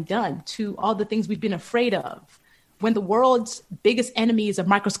we haven't done, to all the things we've been afraid of. When the world's biggest enemy is a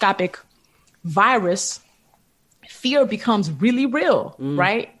microscopic virus, fear becomes really real,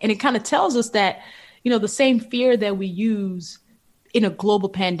 right? And it kind of tells us that, you know, the same fear that we use in a global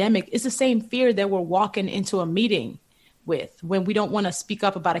pandemic is the same fear that we're walking into a meeting with when we don't want to speak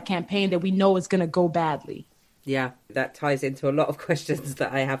up about a campaign that we know is going to go badly. Yeah, that ties into a lot of questions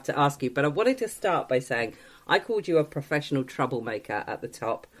that I have to ask you. But I wanted to start by saying I called you a professional troublemaker at the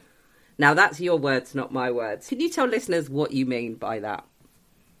top. Now, that's your words, not my words. Can you tell listeners what you mean by that?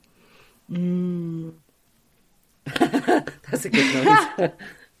 That's a good noise.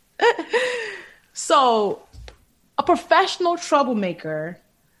 So a professional troublemaker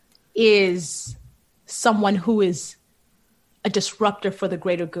is someone who is a disruptor for the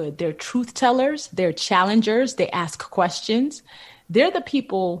greater good. They're truth tellers, they're challengers, they ask questions. They're the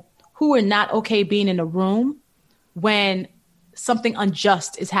people who are not okay being in a room when something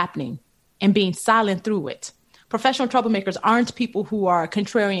unjust is happening and being silent through it. Professional troublemakers aren't people who are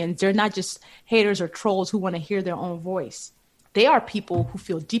contrarians. They're not just haters or trolls who want to hear their own voice. They are people who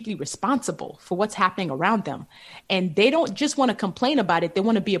feel deeply responsible for what's happening around them. And they don't just want to complain about it. They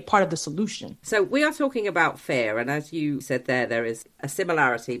want to be a part of the solution. So we are talking about fear. And as you said there is a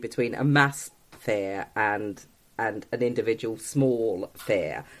similarity between a mass fear and an individual small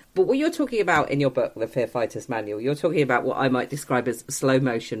fear. But what you're talking about in your book, The Fear Fighter's Manual, you're talking about what I might describe as slow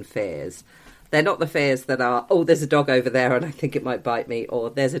motion fears. They're not the fears that are, oh, there's a dog over there and I think it might bite me, or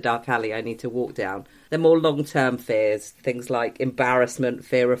there's a dark alley I need to walk down. They're more long-term fears, things like embarrassment,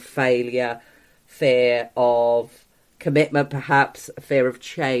 fear of failure, fear of commitment, perhaps, fear of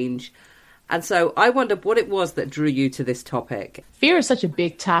change. And so I wondered what it was that drew you to this topic. Fear is such a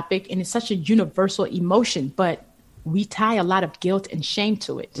big topic and it's such a universal emotion, but we tie a lot of guilt and shame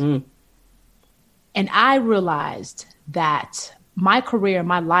to it. And I realized that my career,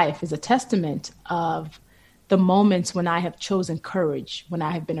 my life is a testament of the moments when I have chosen courage, when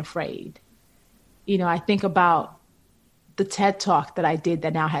I have been afraid. You know, I think about the TED Talk that I did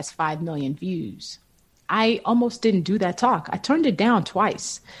that now has 5 million views. I almost didn't do that talk. I turned it down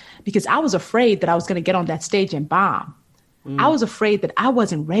twice because I was afraid that I was going to get on that stage and bomb. I was afraid that I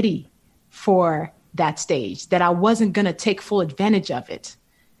wasn't ready for that stage, that I wasn't going to take full advantage of it.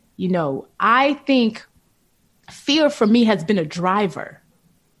 You know, I think fear for me has been a driver.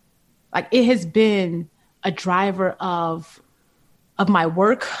 Like it has been a driver of my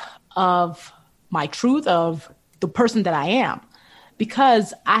work, of my truth, of the person that I am,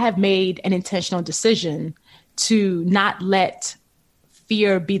 because I have made an intentional decision to not let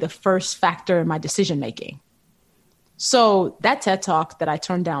fear be the first factor in my decision making. So that TED Talk that I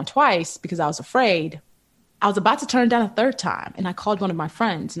turned down twice because I was afraid, I was about to turn it down a third time. And I called one of my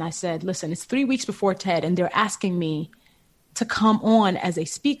friends and I said, listen, it's 3 weeks before TED and they're asking me to come on as a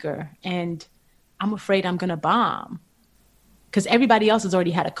speaker. And I'm afraid I'm going to bomb because everybody else has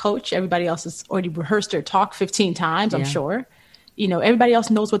already had a coach. Everybody else has already rehearsed their talk 15 times, I'm sure. You know, everybody else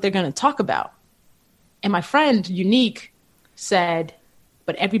knows what they're going to talk about. And my friend, Unique, said,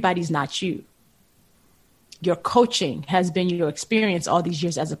 but everybody's not you. Your coaching has been your experience all these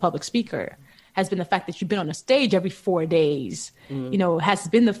years as a public speaker, has been the fact that you've been on a stage every 4 days, you know, has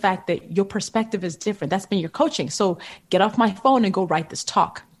been the fact that your perspective is different. That's been your coaching. So get off my phone and go write this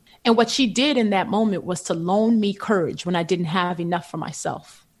talk. And what she did in that moment was to loan me courage when I didn't have enough for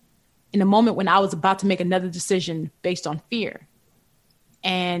myself. In a moment when I was about to make another decision based on fear.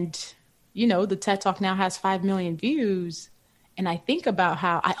 And, you know, the TED Talk now has 5 million views. And I think about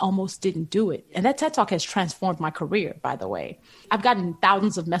how I almost didn't do it. And that TED Talk has transformed my career, by the way. I've gotten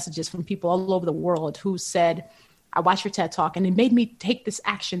thousands of messages from people all over the world who said, I watched your TED Talk and it made me take this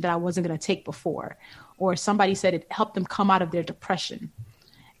action that I wasn't going to take before. Or somebody said it helped them come out of their depression.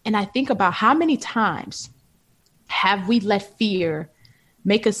 And I think about how many times have we let fear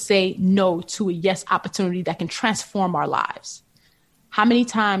make us say no to a yes opportunity that can transform our lives? How many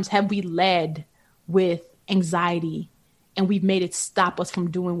times have we led with anxiety and we've made it stop us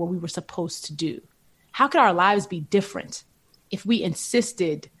from doing what we were supposed to do? How could our lives be different if we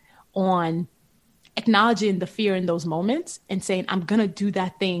insisted on acknowledging the fear in those moments and saying, I'm going to do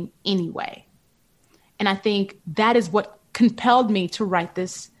that thing anyway? And I think that is what compelled me to write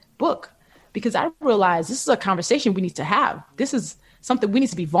this book, because I realized this is a conversation we need to have. This is something we need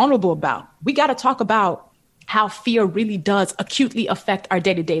to be vulnerable about. We got to talk about how fear really does acutely affect our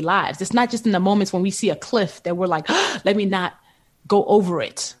day-to-day lives. It's not just in the moments when we see a cliff that we're like, let me not go over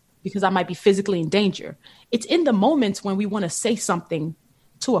it because I might be physically in danger. It's in the moments when we want to say something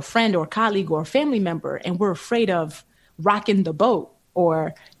to a friend or a colleague or a family member and we're afraid of rocking the boat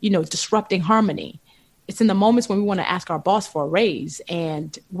or, disrupting harmony. It's in the moments when we want to ask our boss for a raise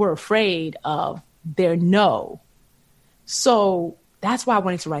and we're afraid of their no. So that's why I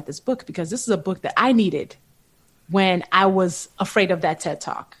wanted to write this book, because this is a book that I needed when I was afraid of that TED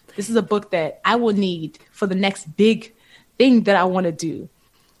Talk. This is a book that I will need for the next big thing that I want to do.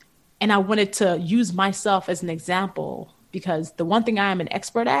 And I wanted to use myself as an example, because the one thing I am an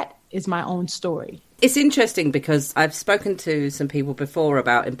expert at is my own story. It's interesting because I've spoken to some people before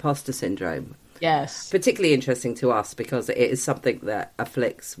about imposter syndrome. Yes. Particularly interesting to us because it is something that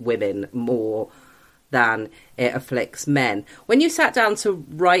afflicts women more than it afflicts men. When you sat down to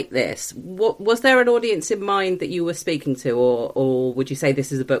write this, was there an audience in mind that you were speaking to, or would you say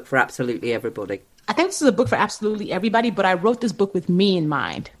this is a book for absolutely everybody? I think this is a book for absolutely everybody, but I wrote this book with me in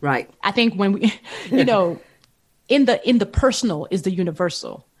mind. Right. I think when we, in the personal is the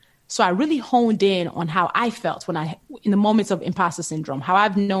universal. So I really honed in on how I felt in the moments of imposter syndrome, how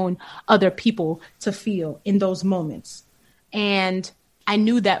I've known other people to feel in those moments. And I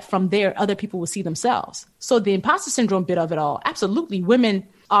knew that from there, other people would see themselves. So the imposter syndrome bit of it all, absolutely. Women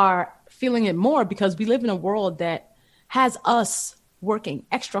are feeling it more because we live in a world that has us working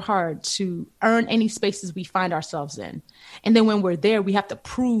extra hard to earn any spaces we find ourselves in. And then when we're there, we have to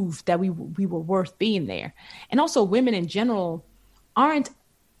prove that we were worth being there. And also women in general aren't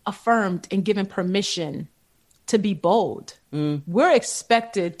affirmed and given permission to be bold. We're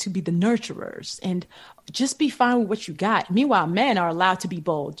expected to be the nurturers and just be fine with what you got. Meanwhile, men are allowed to be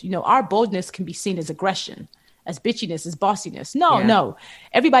bold. Our boldness can be seen as aggression, as bitchiness, as bossiness. No.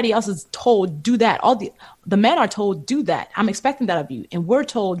 Everybody else is told, do that. All the men are told, do that. I'm expecting that of you. And we're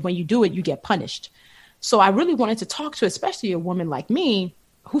told when you do it, you get punished. So I really wanted to talk to especially a woman like me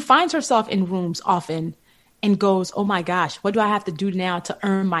who finds herself in rooms often and goes, oh my gosh, what do I have to do now to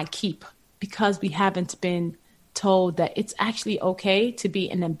earn my keep? Because we haven't been told that it's actually okay to be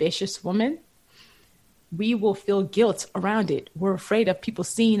an ambitious woman. We will feel guilt around it. We're afraid of people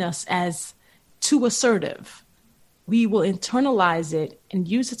seeing us as too assertive. We will internalize it and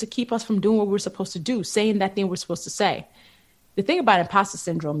use it to keep us from doing what we're supposed to do, saying that thing we're supposed to say. The thing about imposter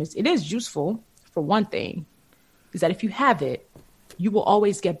syndrome is it is useful, for one thing, is that if you have it, you will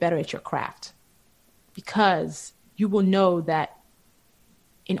always get better at your craft. Because you will know that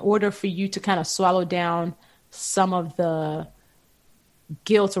in order for you to kind of swallow down some of the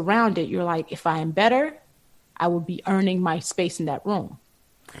guilt around it, you're like, if I am better, I will be earning my space in that room.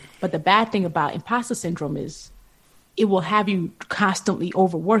 But the bad thing about imposter syndrome is it will have you constantly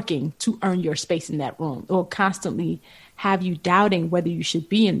overworking to earn your space in that room. It will constantly have you doubting whether you should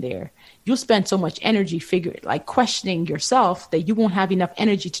be in there. You'll spend so much energy questioning yourself that you won't have enough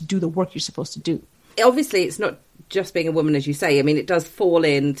energy to do the work you're supposed to do. Obviously, it's not just being a woman, as you say. I mean, it does fall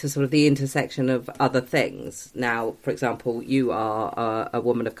into sort of the intersection of other things. Now, for example, you are a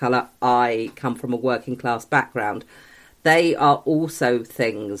woman of colour. I come from a working class background. They are also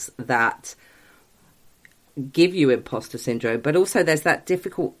things that give you imposter syndrome. But also there's that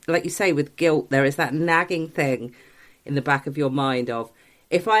difficult, like you say, with guilt, there is that nagging thing in the back of your mind of,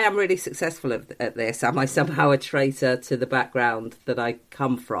 if I am really successful at this, am I somehow a traitor to the background that I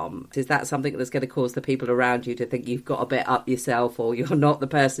come from? Is that something that's going to cause the people around you to think you've got a bit up yourself or you're not the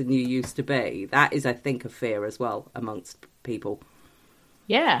person you used to be? That is, I think, a fear as well amongst people.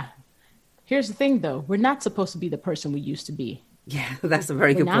 Yeah. Here's the thing, though. We're not supposed to be the person we used to be. Yeah, that's a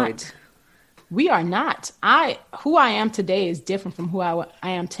very good point. We are not. Who I am today is different from who I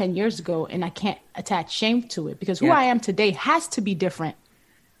am 10 years ago, and I can't attach shame to it because who I am today has to be different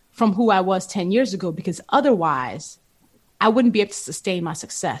from who I was 10 years ago, because otherwise I wouldn't be able to sustain my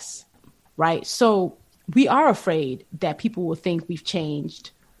success, right? So we are afraid that people will think we've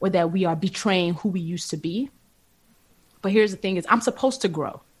changed or that we are betraying who we used to be. But here's the thing is I'm supposed to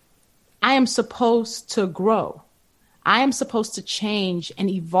grow. I am supposed to grow. I am supposed to change and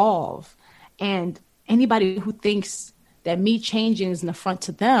evolve. And anybody who thinks that me changing is an affront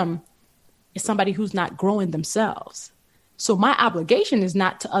to them is somebody who's not growing themselves. So my obligation is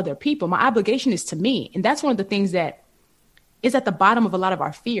not to other people. My obligation is to me. And that's one of the things that is at the bottom of a lot of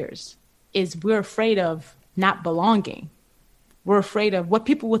our fears is we're afraid of not belonging. We're afraid of what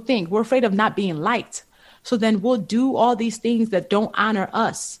people will think. We're afraid of not being liked. So then we'll do all these things that don't honor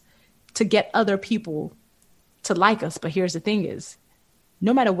us to get other people to like us. But here's the thing is,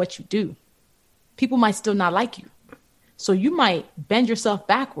 no matter what you do, people might still not like you. So you might bend yourself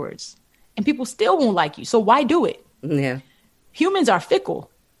backwards and people still won't like you. So why do it? Yeah. Humans are fickle.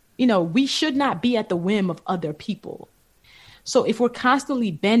 You know, we should not be at the whim of other people. So if we're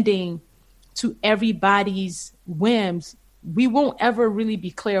constantly bending to everybody's whims, we won't ever really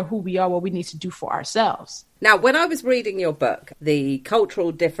be clear who we are, what we need to do for ourselves. Now, when I was reading your book, the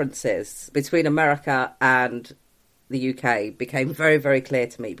cultural differences between America and the UK became very, very clear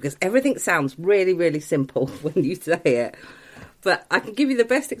to me because everything sounds really, really simple when you say it. But I can give you the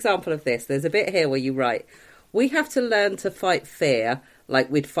best example of this. There's a bit here where you write, we have to learn to fight fear like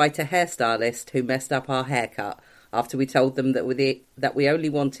we'd fight a hairstylist who messed up our haircut after we told them that we only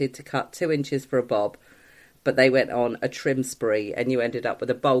wanted to cut 2 inches for a bob, but they went on a trim spree and you ended up with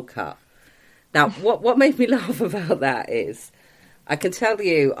a bowl cut. Now, what made me laugh about that is, I can tell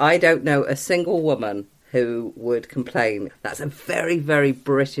you, I don't know a single woman who would complain. That's a very, very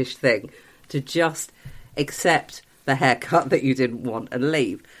British thing, to just accept the haircut that you didn't want and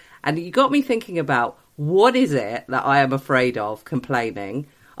leave. And you got me thinking about, what is it that I am afraid of complaining?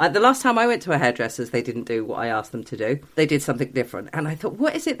 The last time I went to a hairdresser's, they didn't do what I asked them to do. They did something different. And I thought,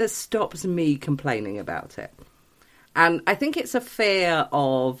 what is it that stops me complaining about it? And I think it's a fear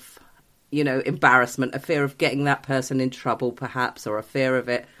of, you know, embarrassment, a fear of getting that person in trouble, perhaps, or a fear of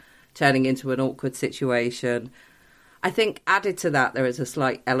it turning into an awkward situation. I think added to that, there is a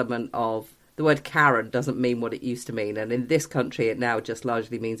slight element of the word Karen doesn't mean what it used to mean. And in this country, it now just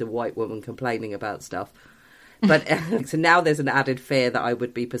largely means a white woman complaining about stuff. But so now there's an added fear that I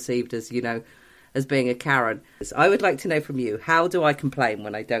would be perceived as, you know, as being a Karen. So I would like to know from you, how do I complain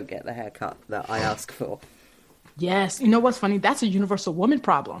when I don't get the haircut that I ask for? Yes. You know what's funny? That's a universal woman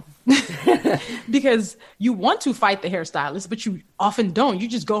problem. Because you want to fight the hairstylist, but you often don't. You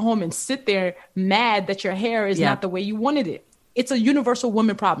just go home and sit there mad that your hair is not the way you wanted it. It's a universal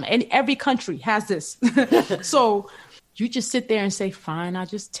woman problem. And every country has this. So you just sit there and say, fine, I'll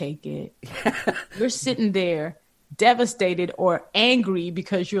just take it. You're sitting there devastated or angry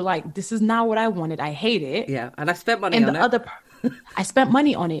because you're like, this is not what I wanted. I hate it. Yeah. And I spent money on it. I spent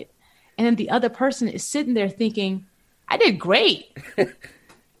money on it. And then the other person is sitting there thinking, I did great.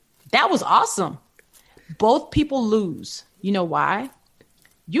 That was awesome. Both people lose. You know why?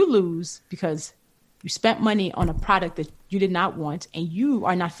 You lose because you spent money on a product that you did not want and you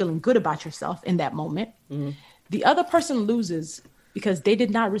are not feeling good about yourself in that moment. Mm-hmm. The other person loses because they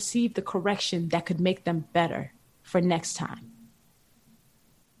did not receive the correction that could make them better for next time.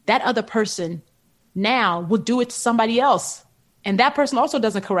 That other person now will do it to somebody else. And that person also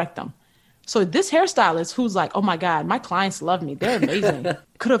doesn't correct them. So this hairstylist who's like, oh my God, my clients love me. They're amazing.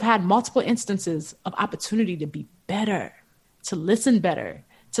 Could have had multiple instances of opportunity to be better, to listen better,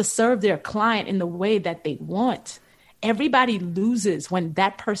 to serve their client in the way that they want. Everybody loses when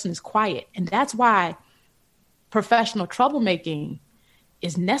that person is quiet. And that's why professional troublemaking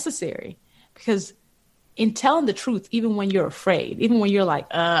is necessary, because in telling the truth, even when you're afraid, even when you're like,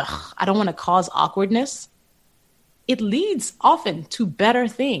 I don't want to cause awkwardness, it leads often to better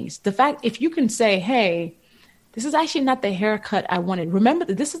things. The fact, if you can say, hey, this is actually not the haircut I wanted. Remember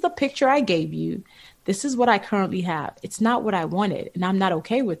that this is the picture I gave you. This is what I currently have. It's not what I wanted, and I'm not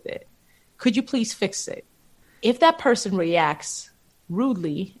okay with it. Could you please fix it? If that person reacts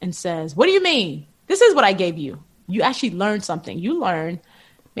rudely and says, what do you mean? This is what I gave you. You actually learned something. You learn,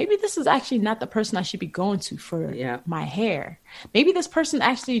 maybe this is actually not the person I should be going to for my hair. Maybe this person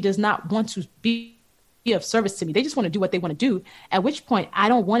actually does not want to be of service to me. They just want to do what they want to do, at which point I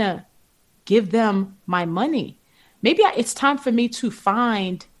don't want to give them my money. Maybe it's time for me to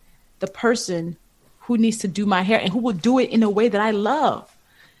find the person who needs to do my hair and who will do it in a way that I love.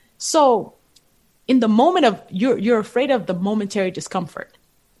 So in the moment of, you're afraid of the momentary discomfort.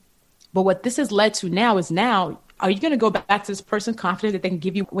 But what this has led to now is, are you going to go back to this person confident that they can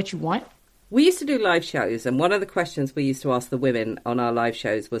give you what you want? We used to do live shows, and one of the questions we used to ask the women on our live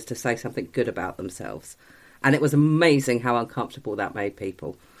shows was to say something good about themselves. And it was amazing how uncomfortable that made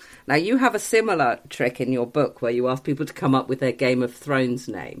people. Now, you have a similar trick in your book where you ask people to come up with their Game of Thrones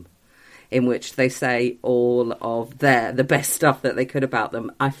name. in which they say all of the best stuff that they could about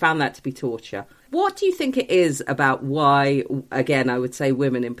them. I found that to be torture. What do you think it is about why, again, I would say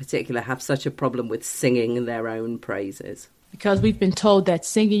women in particular, have such a problem with singing their own praises? Because we've been told that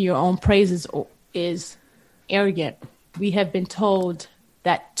singing your own praises is arrogant. We have been told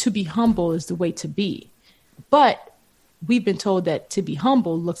that to be humble is the way to be. But we've been told that to be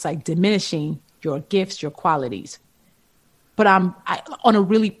humble looks like diminishing your gifts, your qualities. But on a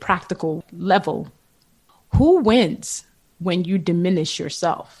really practical level, who wins when you diminish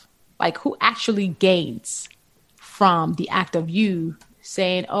yourself? Like, who actually gains from the act of you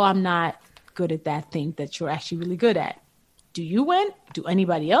saying, oh, I'm not good at that thing that you're actually really good at? Do you win? Do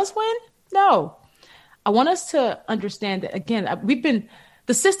anybody else win? No. I want us to understand that, again,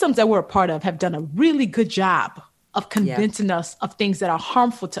 the systems that we're a part of have done a really good job of convincing us of things that are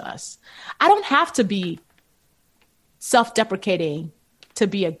harmful to us. I don't have to be self-deprecating to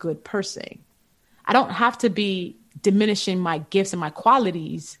be a good person. I don't have to be diminishing my gifts and my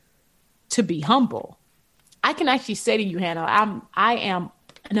qualities to be humble. I can actually say to you, Hannah, I am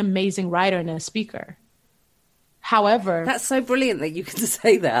an amazing writer and a speaker. However, that's so brilliant that you can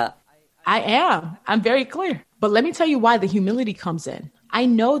say that. I am. I'm very clear. But let me tell you why the humility comes in. I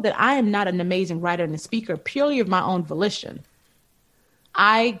know that I am not an amazing writer and a speaker purely of my own volition.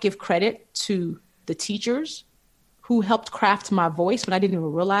 I give credit to the teachers who helped craft my voice when I didn't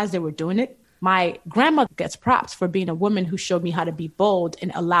even realize they were doing it. My grandmother gets props for being a woman who showed me how to be bold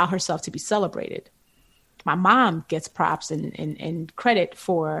and allow herself to be celebrated. My mom gets props and credit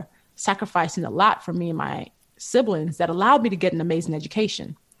for sacrificing a lot for me and my siblings that allowed me to get an amazing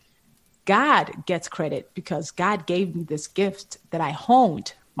education. God gets credit because God gave me this gift that I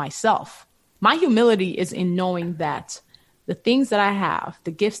honed myself. My humility is in knowing that the things that I have,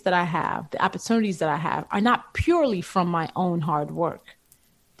 the gifts that I have, the opportunities that I have are not purely from my own hard work.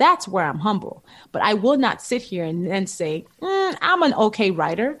 That's where I'm humble. But I will not sit here and then say, I'm an okay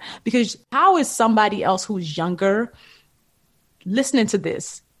writer, because how is somebody else who's younger listening to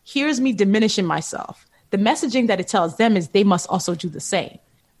this, hears me diminishing myself? The messaging that it tells them is they must also do the same.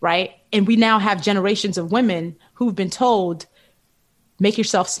 Right? And we now have generations of women who've been told, make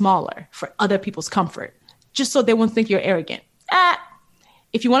yourself smaller for other people's comfort, just so they won't think you're arrogant.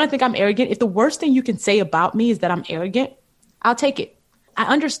 If you want to think I'm arrogant, if the worst thing you can say about me is that I'm arrogant, I'll take it. I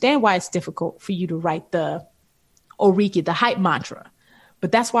understand why it's difficult for you to write the Oriki, the hype mantra.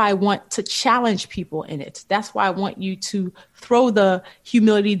 But that's why I want to challenge people in it. That's why I want you to throw the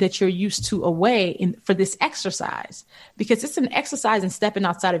humility that you're used to away for this exercise, because it's an exercise in stepping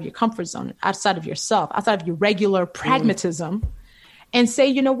outside of your comfort zone, outside of yourself, outside of your regular pragmatism, and say,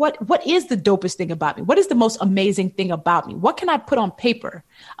 you know what is the dopest thing about me? What is the most amazing thing about me? What can I put on paper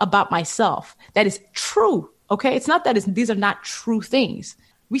about myself that is true? Okay. It's not that these are not true things.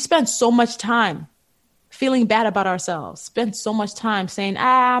 We spend so much time feeling bad about ourselves, spend so much time saying,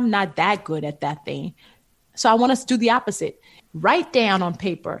 I'm not that good at that thing. So I want us to do the opposite. Write down on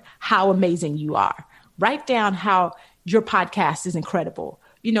paper how amazing you are. Write down how your podcast is incredible.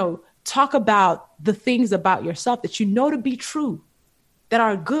 Talk about the things about yourself that you know to be true, that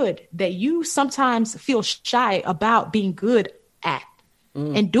are good, that you sometimes feel shy about being good at,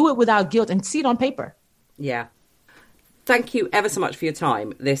 and do it without guilt and see it on paper. Yeah. Thank you ever so much for your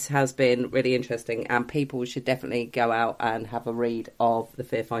time. This has been really interesting, and people should definitely go out and have a read of the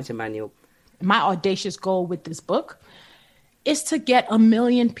Fear Fighter Manual. My audacious goal with this book is to get 1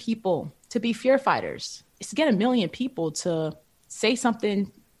 million people to be fear fighters. It's to get 1 million people to say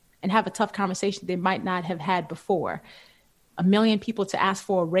something and have a tough conversation they might not have had before. 1 million people to ask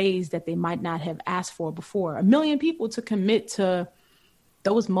for a raise that they might not have asked for before. 1 million people to commit to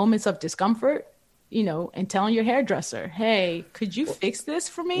those moments of discomfort, and telling your hairdresser, hey, could you fix this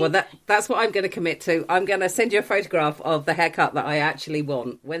for me? Well, that's what I'm going to commit to. I'm going to send you a photograph of the haircut that I actually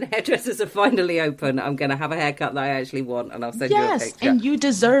want. When hairdressers are finally open, I'm going to have a haircut that I actually want, and I'll send you a picture. Yes, and you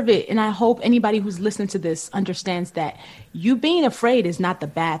deserve it. And I hope anybody who's listening to this understands that you being afraid is not the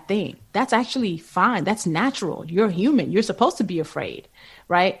bad thing. That's actually fine. That's natural. You're human. You're supposed to be afraid,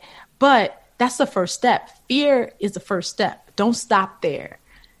 right? But that's the first step. Fear is the first step. Don't stop there.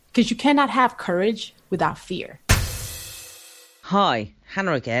 Because you cannot have courage without fear. Hi,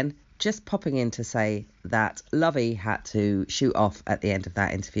 Hannah again. Just popping in to say that Lovey had to shoot off at the end of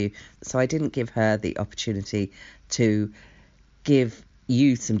that interview, so I didn't give her the opportunity to give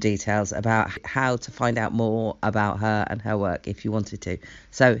you some details about how to find out more about her and her work if you wanted to.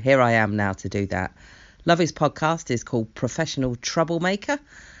 So here I am now to do that. Lovey's podcast is called Professional Troublemaker,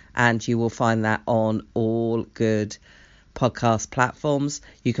 and you will find that on all good podcast platforms.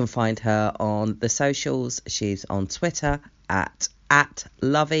 You can find her on the socials. She's on Twitter at at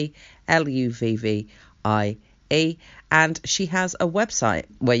Lovey, Luvvie. And she has a website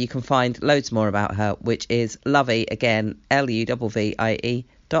where you can find loads more about her, which is Lovey, again, LUVVIE.org.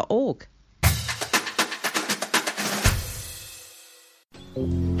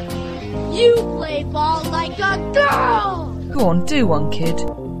 You play ball like a girl! Go on, do one, kid.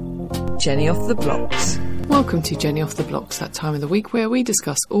 Jenny off the blocks. Welcome to Jenny Off the Blocks, that time of the week where we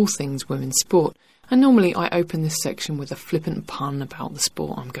discuss all things women's sport. And normally I open this section with a flippant pun about the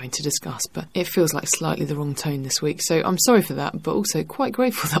sport I'm going to discuss, but it feels like slightly the wrong tone this week, so I'm sorry for that, but also quite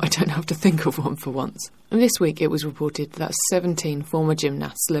grateful that I don't have to think of one for once. And this week it was reported that 17 former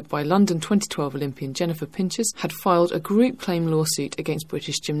gymnasts led by London 2012 Olympian Jennifer Pinchers had filed a group claim lawsuit against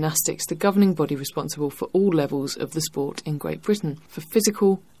British Gymnastics, the governing body responsible for all levels of the sport in Great Britain, for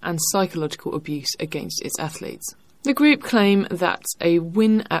physical and psychological abuse against its athletes. The group claim that a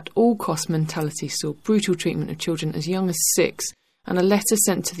win-at-all-cost mentality saw brutal treatment of children as young as 6, and a letter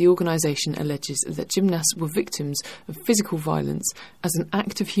sent to the organisation alleges that gymnasts were victims of physical violence as an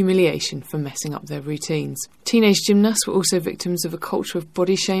act of humiliation for messing up their routines. Teenage gymnasts were also victims of a culture of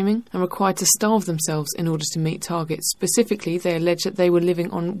body shaming and required to starve themselves in order to meet targets. Specifically, they allege that they were living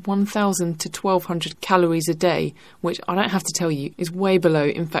on 1,000 to 1,200 calories a day, which I don't have to tell you is way below,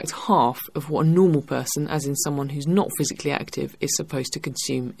 in fact, half of what a normal person, as in someone who's not physically active, is supposed to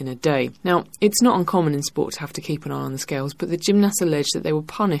consume in a day. Now, it's not uncommon in sport to have to keep an eye on the scales, but the gymnasts alleged that they were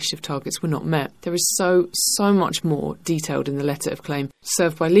punished if targets were not met. There is so much more detailed in the letter of claim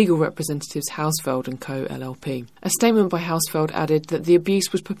served by legal representatives Hausfeld and Co. LLP. A statement by Hausfeld added that the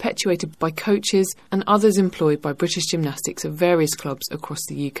abuse was perpetuated by coaches and others employed by British Gymnastics at various clubs across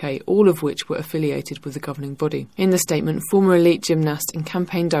the UK, all of which were affiliated with the governing body. In the statement, former elite gymnast and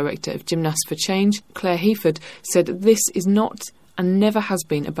campaign director of Gymnasts for Change, Claire Heaford, said this is not and never has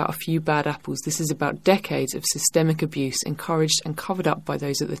been about a few bad apples. This is about decades of systemic abuse encouraged and covered up by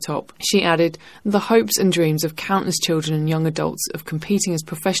those at the top. She added, the hopes and dreams of countless children and young adults of competing as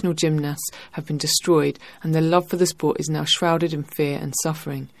professional gymnasts have been destroyed, and their love for the sport is now shrouded in fear and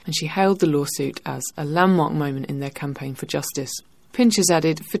suffering. And she hailed the lawsuit as a landmark moment in their campaign for justice. Pinchers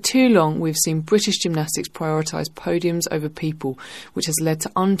added, for too long we've seen British gymnastics prioritise podiums over people, which has led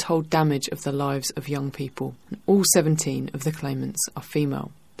to untold damage of the lives of young people. And all 17 of the claimants are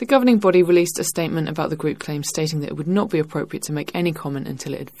female. The governing body released a statement about the group claim stating that it would not be appropriate to make any comment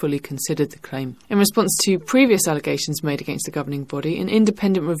until it had fully considered the claim. In response to previous allegations made against the governing body, an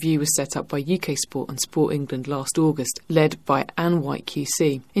independent review was set up by UK Sport and Sport England last August, led by Anne White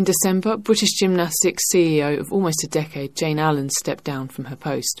QC. In December, British Gymnastics CEO of almost a decade, Jane Allen, stepped down from her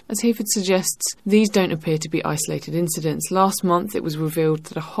post. As Heaford suggests, these don't appear to be isolated incidents. Last month, it was revealed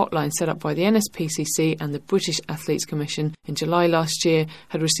that a hotline set up by the NSPCC and the British Athletes Commission in July last year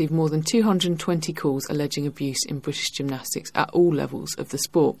had received more than 220 calls alleging abuse in British gymnastics at all levels of the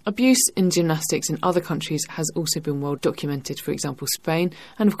sport. Abuse in gymnastics in other countries has also been well documented, for example Spain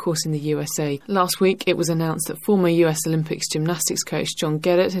and of course in the USA. Last week it was announced that former US Olympics gymnastics coach John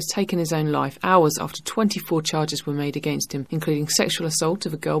Gueddert has taken his own life hours after 24 charges were made against him, including sexual assault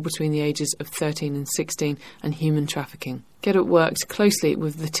of a girl between the ages of 13 and 16 and human trafficking. Gueddert worked closely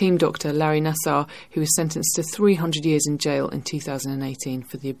with the team doctor Larry Nassar, who was sentenced to 300 years in jail in 2018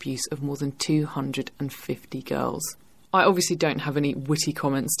 for the abuse of more than 250 girls. I obviously don't have any witty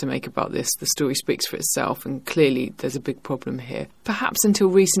comments to make about this. The story speaks for itself, and clearly there's a big problem here. Perhaps until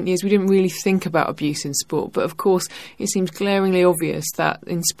recent years we didn't really think about abuse in sport, but of course it seems glaringly obvious that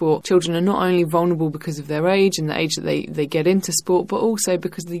in sport children are not only vulnerable because of their age and the age that they get into sport, but also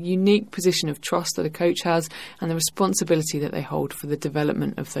because of the unique position of trust that a coach has and the responsibility that they hold for the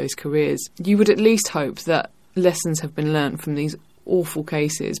development of those careers. You would at least hope that lessons have been learnt from these awful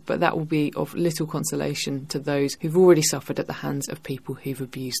cases, but that will be of little consolation to those who've already suffered at the hands of people who've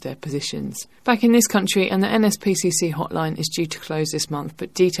abused their positions. Back in this country, and the NSPCC hotline is due to close this month,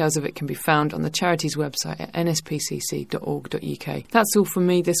 but details of it can be found on the charity's website at nspcc.org.uk. That's all from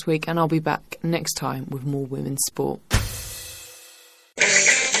me this week, and I'll be back next time with more women's sport.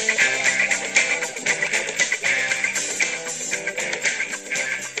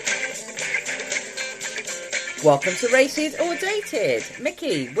 Welcome to Rated or Dated.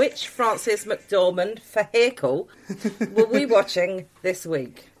 Mickey, which Frances McDormand vehicle were we watching this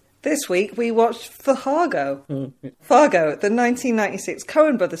week? This week we watched Fargo. Fargo, the 1996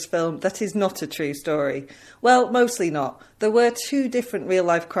 Coen Brothers film that is not a true story. Well, mostly not. There were two different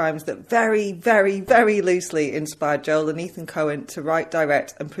real-life crimes that very, very, very loosely inspired Joel and Ethan Coen to write,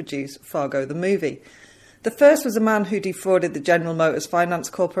 direct and produce Fargo the movie. The first was a man who defrauded the General Motors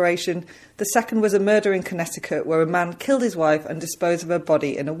Finance Corporation. The second was a murder in Connecticut where a man killed his wife and disposed of her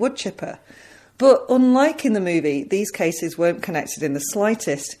body in a wood chipper. But unlike in the movie, these cases weren't connected in the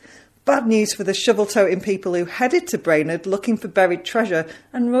slightest. Bad news for the shovel-toting people who headed to Brainerd looking for buried treasure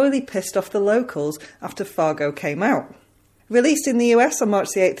and royally pissed off the locals after Fargo came out. Released in the US on March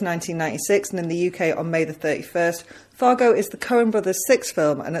the 8th, 1996 and in the UK on May the 31st, Fargo is the Coen brothers' sixth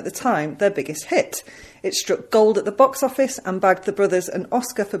film and at the time their biggest hit. It struck gold at the box office and bagged the brothers an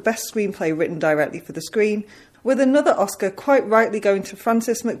Oscar for Best Screenplay written directly for the screen, with another Oscar quite rightly going to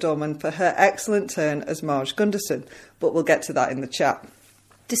Frances McDormand for her excellent turn as Marge Gunderson, but we'll get to that in the chat.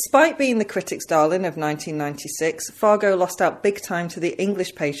 Despite being the critics' darling of 1996, Fargo lost out big time to The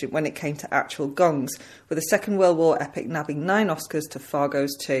English Patient when it came to actual gongs, with the Second World War epic nabbing 9 Oscars to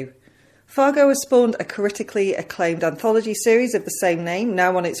Fargo's 2. Fargo has spawned a critically acclaimed anthology series of the same name,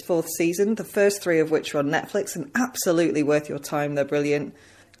 now on its 4th season, the first 3 of which are on Netflix and absolutely worth your time, they're brilliant.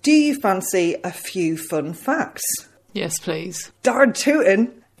 Do you fancy a few fun facts? Yes, please. Darn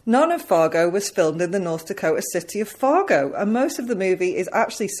tootin'! None of Fargo was filmed in the North Dakota city of Fargo, and most of the movie is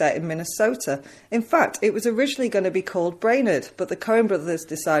actually set in Minnesota. In fact, it was originally going to be called Brainerd, but the Coen brothers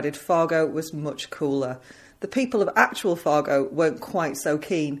decided Fargo was much cooler. The people of actual Fargo weren't quite so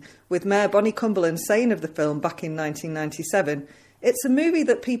keen, with Mayor Bonnie Cumberland saying of the film back in 1997, "It's a movie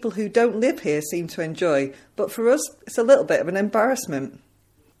that people who don't live here seem to enjoy, but for us, it's a little bit of an embarrassment."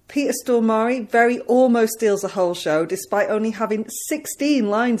 Peter Stormare very almost steals the whole show despite only having 16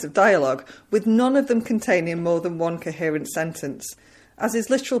 lines of dialogue, with none of them containing more than one coherent sentence. As his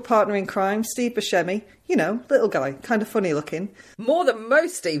literal partner in crime, Steve Buscemi, you know, little guy, kind of funny looking. More than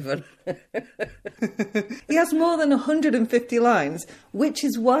most, even. He has more than 150 lines, which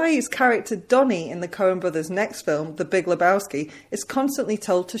is why his character Donnie in the Coen brothers' next film, The Big Lebowski, is constantly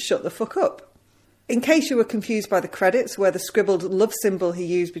told to shut the fuck up. In case you were confused by the credits, where the scribbled love symbol he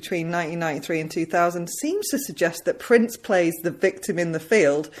used between 1993 and 2000 seems to suggest that Prince plays the victim in the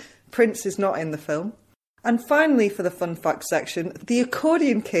field, Prince is not in the film. And finally, for the fun fact section, the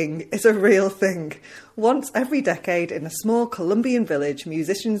accordion king is a real thing. Once every decade in a small Colombian village,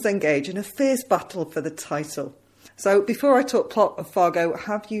 musicians engage in a fierce battle for the title. So before I talk plot of Fargo,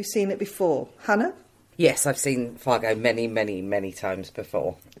 have you seen it before? Hannah? Yes, I've seen Fargo many, many, many times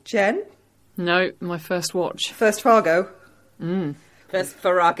before. Jen? No, my first watch. First Fargo? First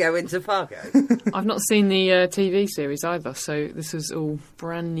Farrago into Fargo. I've not seen the TV series either, so this was all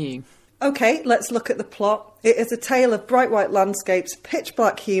brand new. OK, let's look at the plot. It is a tale of bright white landscapes, pitch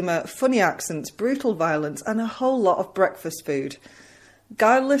black humour, funny accents, brutal violence and a whole lot of breakfast food.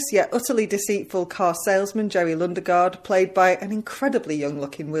 Guileless yet utterly deceitful car salesman Jerry Lundegaard, played by an incredibly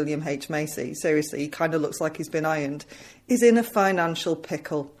young-looking William H. Macy, seriously, he kind of looks like he's been ironed, is in a financial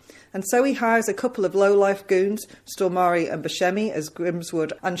pickle. And so he hires a couple of low-life goons, Stormare and Buscemi as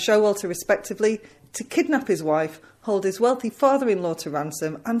Grimswood and Showalter respectively, to kidnap his wife, hold his wealthy father-in-law to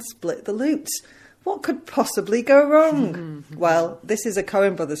ransom and split the loot. What could possibly go wrong? Well, this is a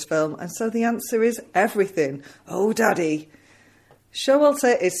Coen brothers film, and so the answer is everything. Oh, Daddy.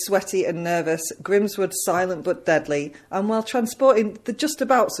 Showalter is sweaty and nervous, Grimswood silent but deadly, and while transporting the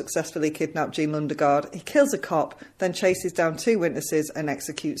just-about successfully kidnapped Jean Lundegaard, he kills a cop, then chases down 2 witnesses and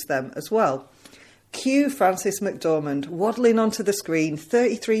executes them as well. Cue Frances McDormand waddling onto the screen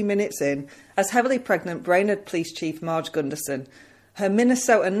 33 minutes in as heavily pregnant Brainerd Police Chief Marge Gunderson, her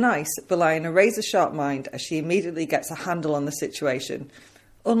Minnesota nice belying a razor-sharp mind as she immediately gets a handle on the situation.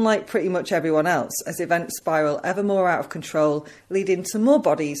 Unlike pretty much everyone else, as events spiral ever more out of control, leading to more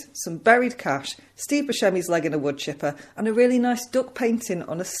bodies, some buried cash, Steve Buscemi's leg in a wood chipper, and a really nice duck painting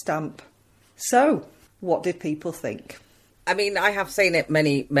on a stamp. So, what did people think? I mean, I have seen it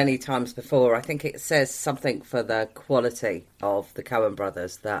many, many times before. I think it says something for the quality of the Coen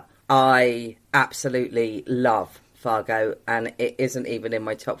brothers that I absolutely love Fargo, and it isn't even in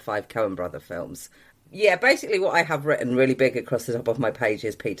my top 5 Coen brother films. Yeah, basically what I have written really big across the top of my page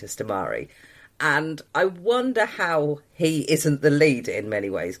is Peter Stormare. And I wonder how he isn't the lead in many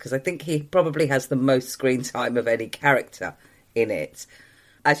ways, because I think he probably has the most screen time of any character in it.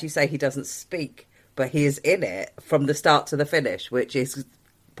 As you say, he doesn't speak, but he is in it from the start to the finish, which is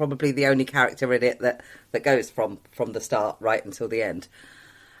probably the only character in it that goes from the start right until the end.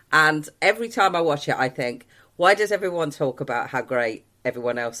 And every time I watch it, I think, why does everyone talk about how great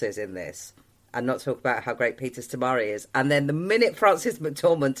everyone else is in this and not talk about how great Peter Stormare is? And then the minute Frances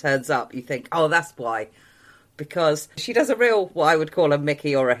McDormand turns up, you think, oh, that's why. Because she does a real, what I would call a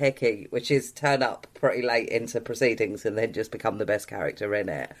Mickey or a Hickey, which is turn up pretty late into proceedings and then just become the best character in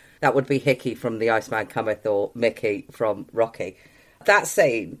it. That would be Hickey from The Iceman Cometh or Mickey from Rocky. That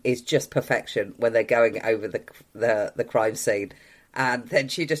scene is just perfection when they're going over the crime scene. And then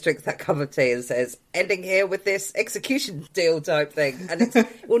she just drinks that cup of tea and says, ending here with this execution deal type thing. And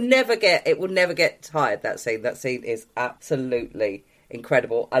it will never get tired, that scene. That scene is absolutely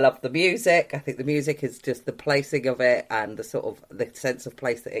incredible. I love the music. I think the music is just the placing of it and the sort of the sense of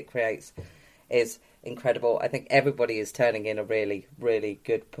place that it creates is incredible. I think everybody is turning in a really, really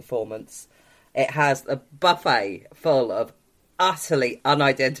good performance. It has a buffet full of utterly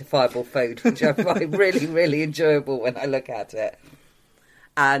unidentifiable food, which I find really, really enjoyable when I look at it.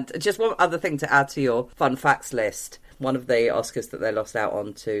 And just one other thing to add to your fun facts list. One of the Oscars that they lost out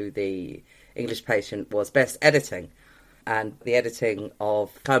on to The English Patient was Best Editing. And the editing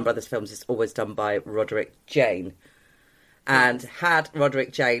of Coen Brothers films is always done by Roderick Jane. And had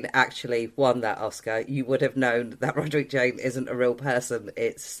Roderick Jane actually won that Oscar, you would have known that Roderick Jane isn't a real person.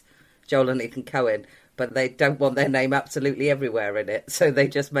 It's Joel and Ethan Coen. But they don't want their name absolutely everywhere in it. So they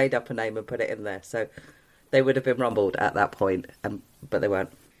just made up a name and put it in there. So they would have been rumbled at that point, but they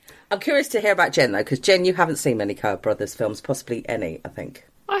weren't. I'm curious to hear about Jen, though, because Jen, you haven't seen many Coen Brothers films, possibly any, I think.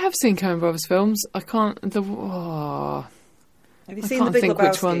 I have seen Coen Brothers films. I can't... Have you seen I The Big think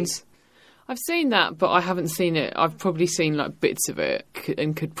Lebowski? which ones. I've seen that, but I haven't seen it. I've probably seen like bits of it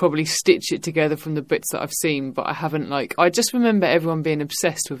and could probably stitch it together from the bits that I've seen, but I haven't like... I just remember everyone being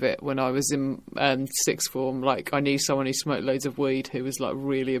obsessed with it when I was in sixth form. Like, I knew someone who smoked loads of weed who was like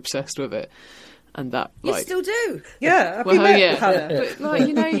really obsessed with it. And that, You like... still do? Yeah, have Well, you met yeah. Hannah? But, like,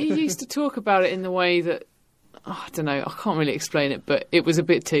 you know, he used to talk about it in the way that... I don't know, I can't really explain it, but it was a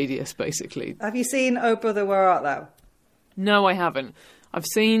bit tedious, basically. Have you seen Oh Brother, Where Art Thou? No, I haven't. I've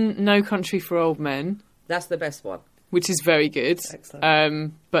seen No Country for Old Men, That's the best one. which is very good.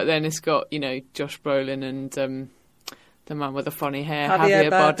 Excellent. But then it's got, you know, Josh Brolin and the man with the funny hair, Javier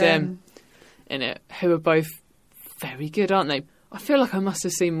Javier Bardem, in it, who are both very good, aren't they? I feel like I must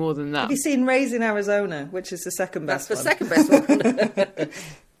have seen more than that. Have you seen Raising Arizona, which is the second That's best the one? second best one.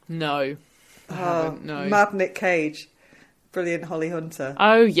 No. I haven't, no. Mad Nick Cage. Brilliant Holly Hunter.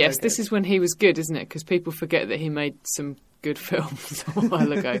 Oh, yes, So this good. is when he was good, isn't it? Because people forget that he made some good films a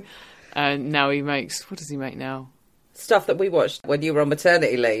while ago. And now he makes... What does he make now? Stuff that we watched when you were on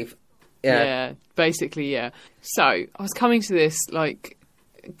maternity leave. Yeah. Basically, yeah. So, I was coming to this, like,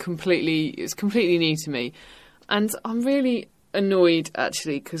 it's completely new to me. And I'm really annoyed,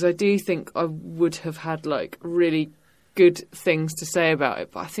 actually, because I do think I would have had, like, really good things to say about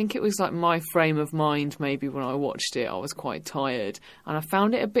it. But I think it was, like, my frame of mind, maybe, when I watched it. I was quite tired. And I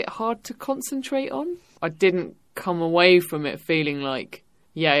found it a bit hard to concentrate on. I didn't come away from it feeling like,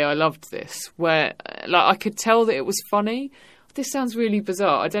 yay, I loved this. Where, like, I could tell that it was funny. This sounds really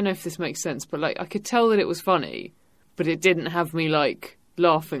bizarre. I don't know if this makes sense, but like I could tell that it was funny, but it didn't have me like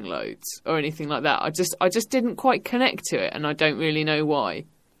laughing loads or anything like that. I just didn't quite connect to it, and I don't really know why.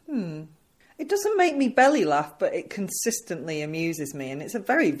 It doesn't make me belly laugh, but it consistently amuses me, and it's a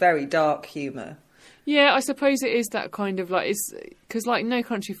very, very dark humour. Yeah, I suppose it is that kind of like, it's because like No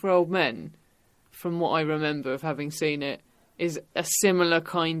Country for Old Men, from what I remember of having seen it, is a similar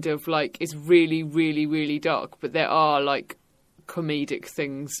kind of like, it's really, really, really dark, but there are like comedic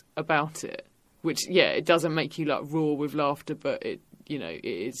things about it, which, yeah, it doesn't make you like roar with laughter, but it, you know, it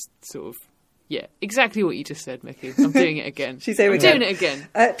is sort of, yeah, exactly what you just said, Mickey. I'm doing it again. She's here I'm again. doing it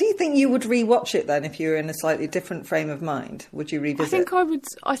again. Do you think you would rewatch it then if you were in a slightly different frame of mind? Would you revisit?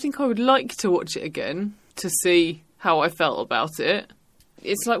 I think I would like to watch it again to see how I felt about it.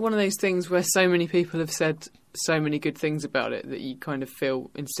 It's like one of those things where so many people have said so many good things about it that you kind of feel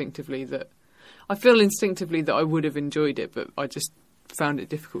instinctively that I would have enjoyed it, but I just found it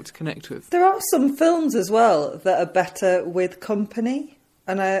difficult to connect with. There are some films as well that are better with company.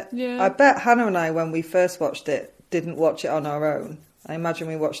 And I bet Hannah and I, when we first watched it, didn't watch it on our own. I imagine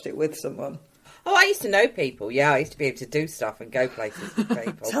we watched it with someone. Oh, I used to know people. Yeah, I used to be able to do stuff and go places with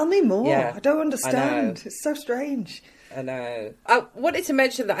people. Tell me more. Yeah, I don't understand. I know. It's so strange. I know. I wanted to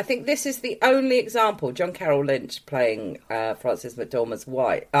mention that I think this is the only example, John Carroll Lynch playing Frances McDormand's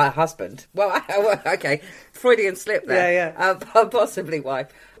husband. Well, okay, Freudian slip there. Yeah. Possibly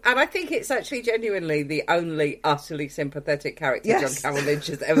wife. And I think it's actually genuinely the only utterly sympathetic character Yes. John Carroll Lynch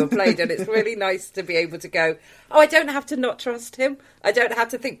has ever played. And it's really nice to be able to go, oh, I don't have to not trust him. I don't have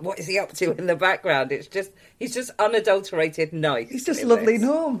to think, what is he up to in the background? It's just, he's just unadulterated nice. He's just in lovely this.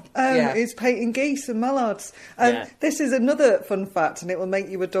 Norm. Yeah. He's painting geese and mallards. And Yeah. this is another fun fact, and it will make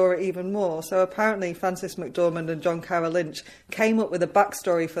you adore it even more. So apparently Frances McDormand and John Carroll Lynch came up with a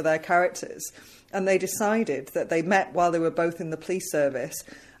backstory for their characters, and they decided that they met while they were both in the police service,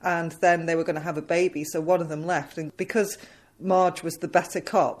 and then they were going to have a baby, so one of them left. And because Marge was the better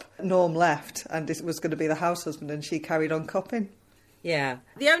cop, Norm left, and it was going to be the house husband, and she carried on copping. Yeah.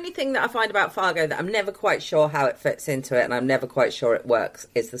 The only thing that I find about Fargo that I'm never quite sure how it fits into it, and I'm never quite sure it works,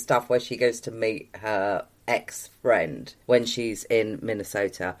 is the stuff where she goes to meet her ex-friend when she's in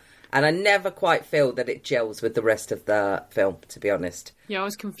Minnesota. And I never quite feel that it gels with the rest of the film, to be honest. Yeah, I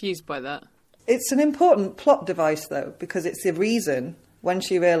was confused by that. It's an important plot device, though, because it's the reason when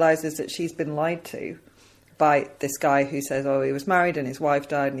she realises that she's been lied to by this guy who says, oh, he was married and his wife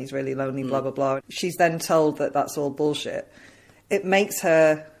died and he's really lonely, blah, blah, blah. She's then told that that's all bullshit. It makes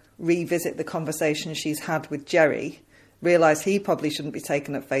her revisit the conversation she's had with Jerry, realise he probably shouldn't be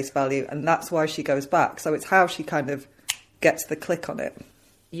taken at face value, and that's why she goes back. So it's how she kind of gets the click on it.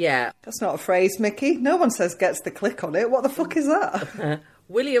 Yeah. That's not a phrase, Mickey. No one says gets the click on it. What the fuck is that?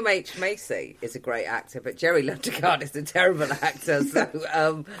 William H. Macy is a great actor, but Jerry Lundegaard is a terrible actor.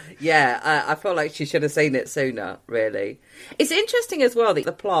 So, I feel like she should have seen it sooner, really. It's interesting as well that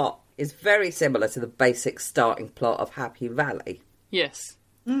the plot is very similar to the basic starting plot of Happy Valley. Yes.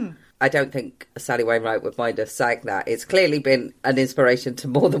 I don't think Sally Wainwright would mind us saying that. It's clearly been an inspiration to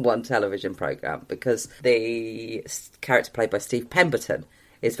more than one television programme, because the character played by Steve Pemberton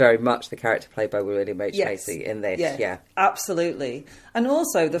is very much the character played by William H. Macy in this. Yeah, absolutely. And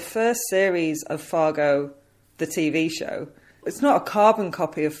also, the first series of Fargo, the TV show, it's not a carbon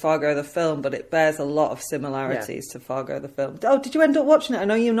copy of Fargo the film, but it bears a lot of similarities to Fargo the film. Oh, did you end up watching it? I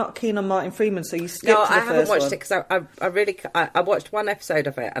know you're not keen on Martin Freeman, so you skipped to the first one. No, I haven't watched it because I watched one episode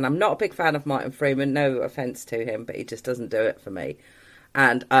of it, and I'm not a big fan of Martin Freeman. No offence to him, but he just doesn't do it for me.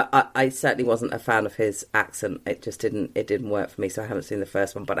 And I certainly wasn't a fan of his accent. It just didn't work for me, so I haven't seen the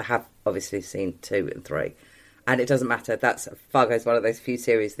first one, but I have obviously seen 2 and 3. And it doesn't matter. Fargo's one of those few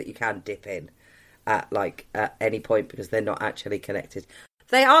series that you can dip in at any point, because they're not actually connected.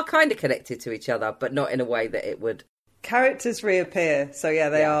 They are kind of connected to each other, but not in a way that it would. Characters reappear, so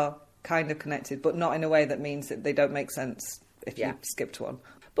they are kind of connected, but not in a way that means that they don't make sense if you skipped one.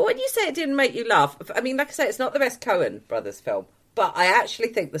 But when you say it didn't make you laugh, I mean, like I say, it's not the best Coen brothers film. But I actually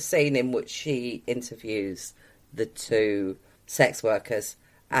think the scene in which she interviews the 2 sex workers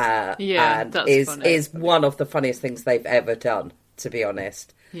is one of the funniest things they've ever done, to be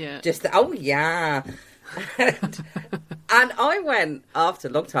honest. Yeah. Just, and I went a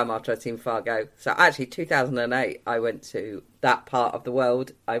long time after I'd seen Fargo. So actually, 2008, I went to that part of the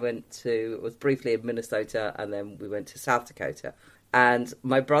world. Was briefly in Minnesota, and then we went to South Dakota. And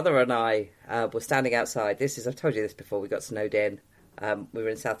my brother and I were standing outside. I've told you this before, we got snowed in. We were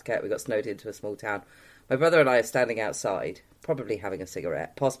in South Dakota, we got snowed into a small town. My brother and I are standing outside, probably having a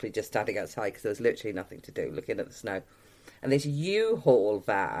cigarette, possibly just standing outside because there was literally nothing to do, looking at the snow. And this U-Haul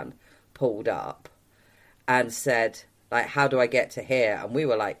van pulled up and said, how do I get to here? And we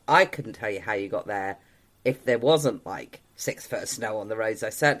were like, I couldn't tell you how you got there if there wasn't 6 foot of snow on the roads. I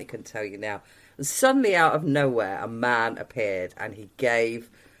certainly couldn't tell you now. And suddenly, out of nowhere, a man appeared, and he gave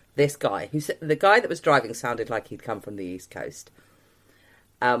this guy, the guy that was driving sounded like he'd come from the East Coast,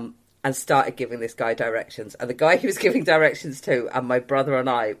 and started giving this guy directions. And the guy he was giving directions to, and my brother and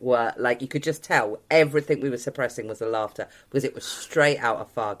I were you could just tell everything we were suppressing was the laughter, because it was straight out of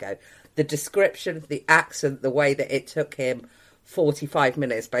Fargo. The description, the accent, the way that it took him 45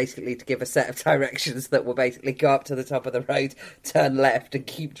 minutes basically to give a set of directions that will basically go up to the top of the road, turn left and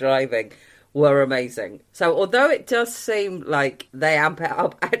keep driving, were amazing. So although it does seem like they amp it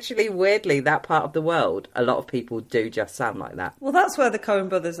up, actually weirdly that part of the world, a lot of people do just sound like that. Well, that's where the Coen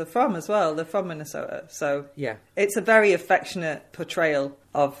brothers are from as well. They're from Minnesota, so it's a very affectionate portrayal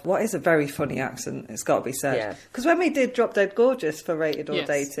of what is a very funny accent, it's got to be said. Because when we did Drop Dead Gorgeous for Rated or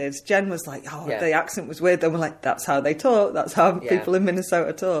Dated, Jen was like, the accent was weird. Then we're like, that's how they talk, that's how people in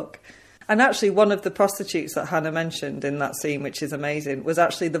Minnesota talk. And actually, one of the prostitutes that Hannah mentioned in that scene, which is amazing, was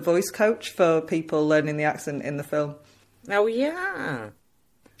actually the voice coach for people learning the accent in the film. Oh, yeah.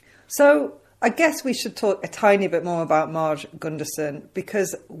 So I guess we should talk a tiny bit more about Marge Gunderson,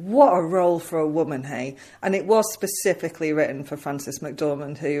 because what a role for a woman, hey? And it was specifically written for Frances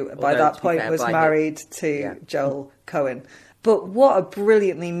McDormand, who by that point was married to Joel Coen. But what a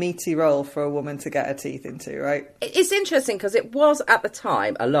brilliantly meaty role for a woman to get her teeth into, right? It's interesting because it was, at the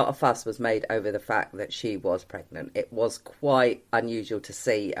time, a lot of fuss was made over the fact that she was pregnant. It was quite unusual to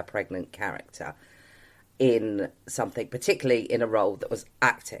see a pregnant character in something, particularly in a role that was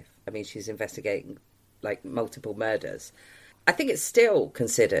active. I mean, she's investigating, multiple murders. I think it's still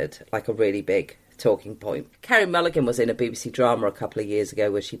considered, a really big talking point. Carey Mulligan was in a BBC drama a couple of years ago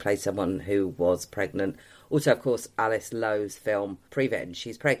where she played someone who was pregnant. Also, of course, Alice Lowe's film Prevenge.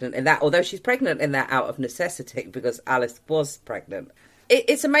 She's pregnant in that, although she's pregnant in that out of necessity because Alice was pregnant.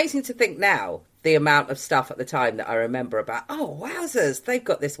 It's amazing to think now, the amount of stuff at the time that I remember about, oh, wowzers, they've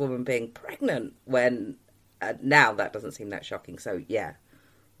got this woman being pregnant when now that doesn't seem that shocking. So, yeah,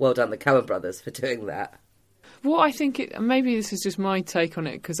 well done the Coen brothers for doing that. What I think, maybe this is just my take on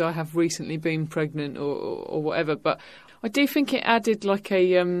it because I have recently been pregnant or whatever, but I do think it added like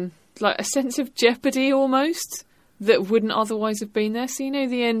a sense of jeopardy almost that wouldn't otherwise have been there. So,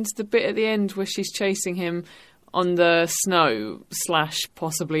 the bit at the end where she's chasing him on the snow /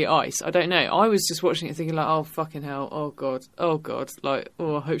 possibly ice. I don't know. I was just watching it thinking like, oh, fucking hell, oh, God, like,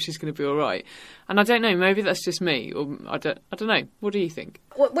 oh, I hope she's going to be all right. And I don't know, maybe that's just me, or I don't know. What do you think?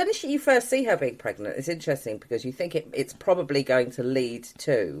 When you first see her being pregnant, it's interesting because you think it's probably going to lead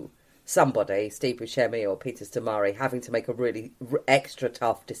to somebody, Steve Buscemi or Peter Stormare, having to make a really extra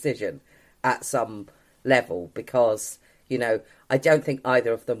tough decision at some level because... I don't think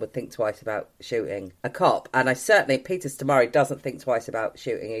either of them would think twice about shooting a cop. And Peter Stormare doesn't think twice about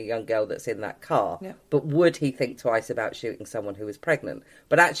shooting a young girl that's in that car. Yeah. But would he think twice about shooting someone who is pregnant?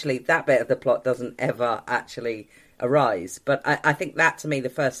 But actually, that bit of the plot doesn't ever actually arise. But I think that, to me, the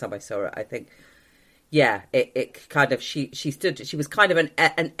first time I saw it, I think, yeah, it kind of, she was kind of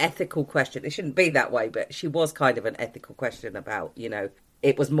an ethical question. It shouldn't be that way, but she was kind of an ethical question about,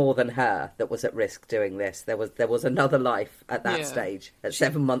 it was more than her that was at risk doing this. There was another life at that stage. At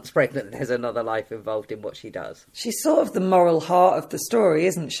 7 months pregnant, there's another life involved in what she does. She's sort of the moral heart of the story,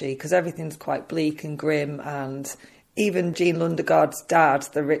 isn't she? Because everything's quite bleak and grim, and even Jean Lundegaard's dad,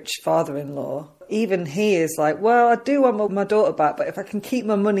 the rich father-in-law, even he is like, well, I do want my daughter back, but if I can keep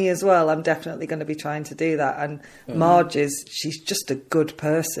my money as well, I'm definitely going to be trying to do that. And Marge she's just a good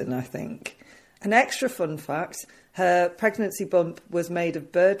person, I think. An extra fun fact... Her pregnancy bump was made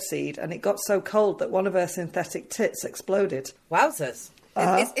of birdseed, and it got so cold that one of her synthetic tits exploded. Wowzers.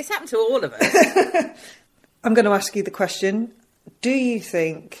 It's happened to all of us. I'm going to ask you the question. Do you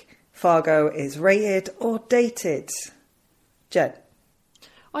think Fargo is rated or dated? Jen?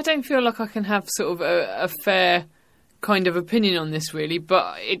 I don't feel like I can have sort of a fair kind of opinion on this, really,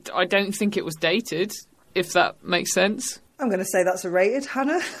 but I don't think it was dated, if that makes sense. I'm going to say that's a rated.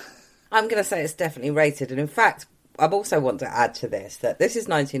 Hannah? I'm going to say it's definitely rated, and in fact... I also want to add to this that this is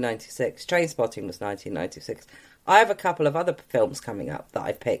 1996. Trainspotting was 1996. I have a couple of other films coming up that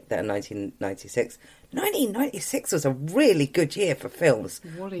I've picked that are 1996. 1996 was a really good year for films.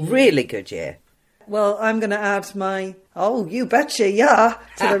 What a year. Really good year. Well, I'm going to add my, oh, you betcha, yeah,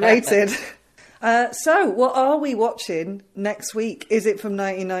 to the rated. So, what are we watching next week? Is it from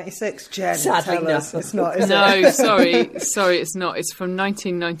 1996? Jen, sadly, tell us. No. It's not, is no, it? sorry, it's not. It's from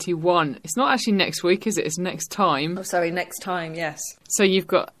 1991. It's not actually next week, is it? It's next time. Oh, sorry, next time, yes. So you've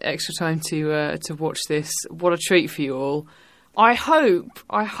got extra time to watch this. What a treat for you all. I hope,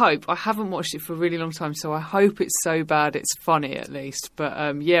 I haven't watched it for a really long time, so I hope it's so bad it's funny at least.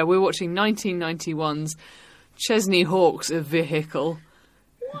 But yeah, we're watching 1991's Chesney Hawkes, A Vehicle.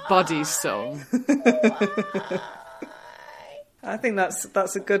 Buddy's song. I think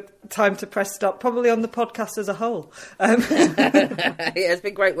that's a good time to press stop, probably on the podcast as a whole. Yeah, it's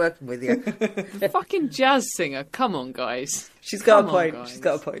been great working with you. The fucking jazz singer, come on, guys. She's got a point. She's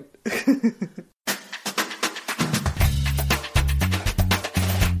got a point.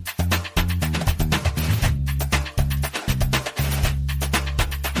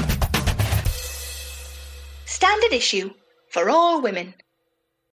 Standard issue for all women.